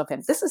statues of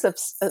him. This is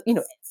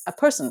a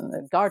person,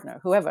 a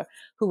gardener, whoever,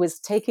 who was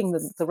taking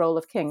the role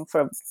of king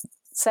for a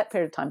set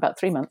period of time, about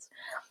 3 months,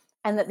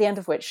 and at the end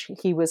of which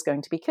he was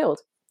going to be killed.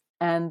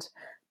 And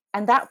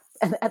at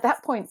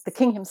that point, the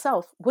king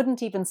himself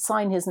wouldn't even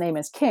sign his name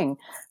as king.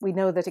 We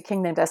know that a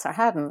king named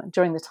Esarhaddon,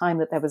 during the time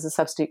that there was a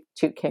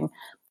substitute king,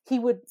 he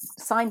would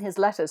sign his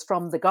letters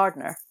from the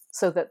gardener,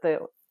 so that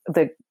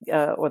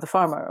or the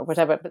farmer or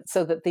whatever, but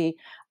so that the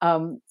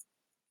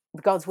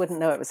gods wouldn't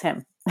know it was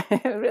him.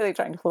 Really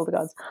trying to fool the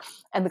gods,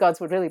 and the gods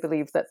would really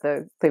believe that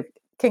the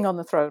king on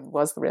the throne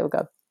was the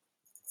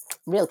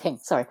real king.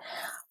 Sorry,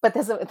 but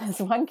there's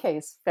one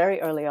case very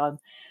early on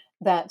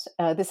that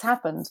this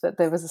happened, that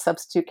there was a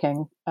substitute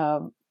king.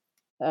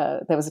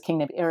 There was a king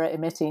named Ira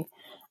Imiti,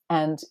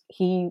 and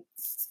he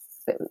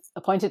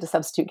appointed a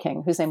substitute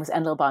king whose name was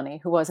Enlil-bani,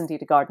 who was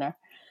indeed a gardener.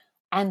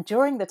 And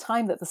during the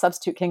time that the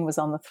substitute king was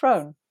on the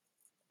throne,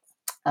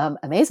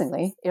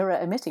 amazingly, Ira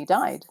Imiti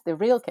died, the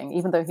real king,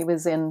 even though he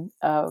was in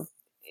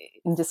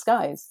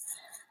disguise.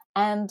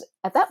 And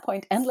at that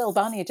point,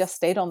 Enlil-bani just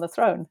stayed on the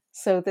throne.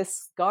 So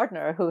this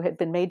gardener, who had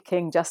been made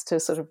king just to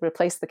sort of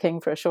replace the king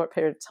for a short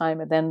period of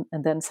time and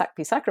then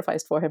be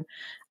sacrificed for him,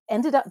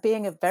 ended up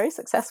being a very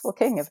successful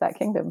king of that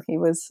kingdom. He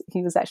was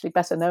actually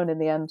better known in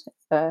the end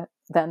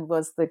than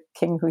was the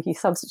king who he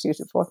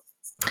substituted for.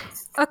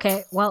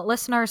 Okay, well,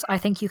 listeners, I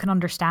think you can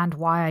understand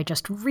why I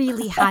just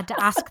really had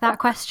to ask that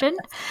question,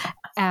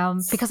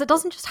 because it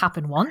doesn't just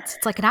happen once.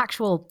 It's like an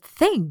actual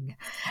thing.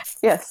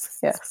 Yes.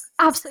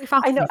 Absolutely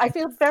fascinating. I know. I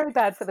feel very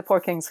bad for the poor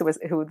kings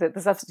the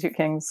substitute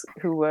kings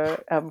who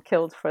were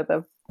killed for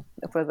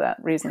that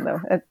reason, though.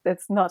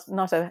 It's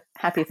not a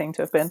happy thing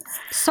to have been.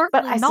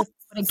 Certainly not,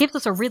 but it gives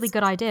us a really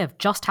good idea of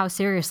just how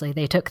seriously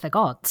they took the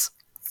gods.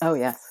 Oh,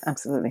 yes,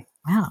 absolutely.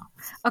 Wow.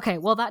 Okay,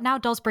 well, that now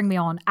does bring me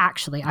on,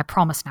 actually, I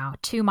promise now,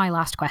 to my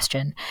last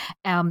question,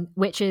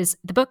 which is,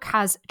 the book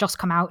has just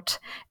come out.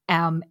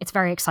 It's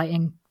very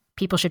exciting.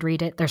 People should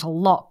read it. There's a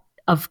lot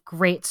of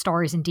great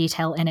stories and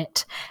detail in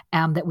it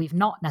that we've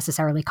not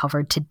necessarily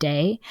covered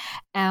today.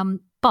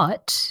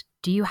 But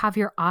do you have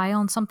your eye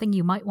on something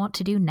you might want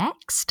to do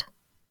next?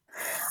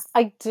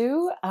 I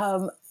do.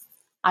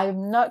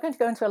 I'm not going to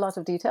go into a lot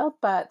of detail,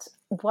 but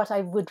what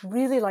I would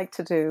really like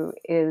to do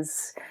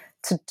is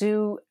to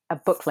do a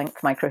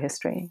book-length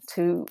microhistory,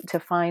 to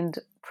find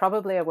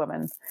probably a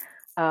woman,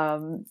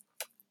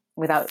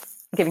 without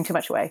giving too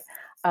much away,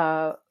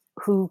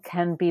 who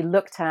can be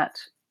looked at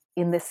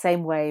in the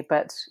same way,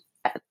 but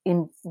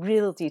in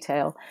real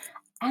detail,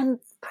 and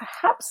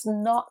perhaps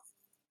not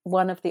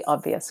one of the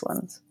obvious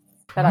ones.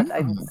 But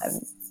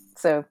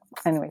so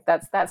anyway,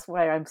 that's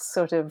where I'm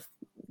sort of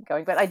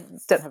going. But I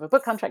don't have a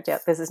book contract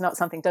yet. This is not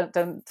something. Don't.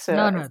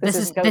 No. This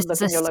is a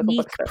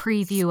sneak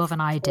preview of an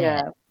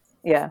idea.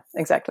 Yeah,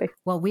 exactly.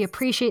 Well, we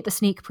appreciate the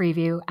sneak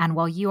preview, and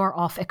while you are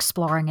off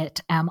exploring it,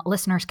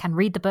 listeners can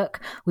read the book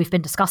we've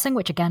been discussing,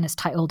 which again is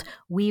titled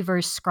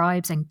Weavers,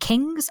 Scribes and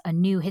Kings, A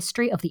New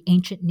History of the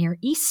Ancient Near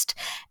East,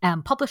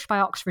 published by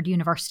Oxford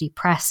University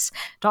Press.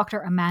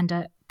 Dr.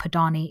 Amanda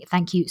Podany,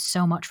 thank you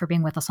so much for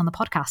being with us on the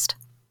podcast.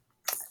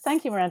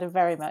 Thank you, Miranda,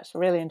 very much.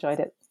 Really enjoyed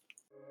it.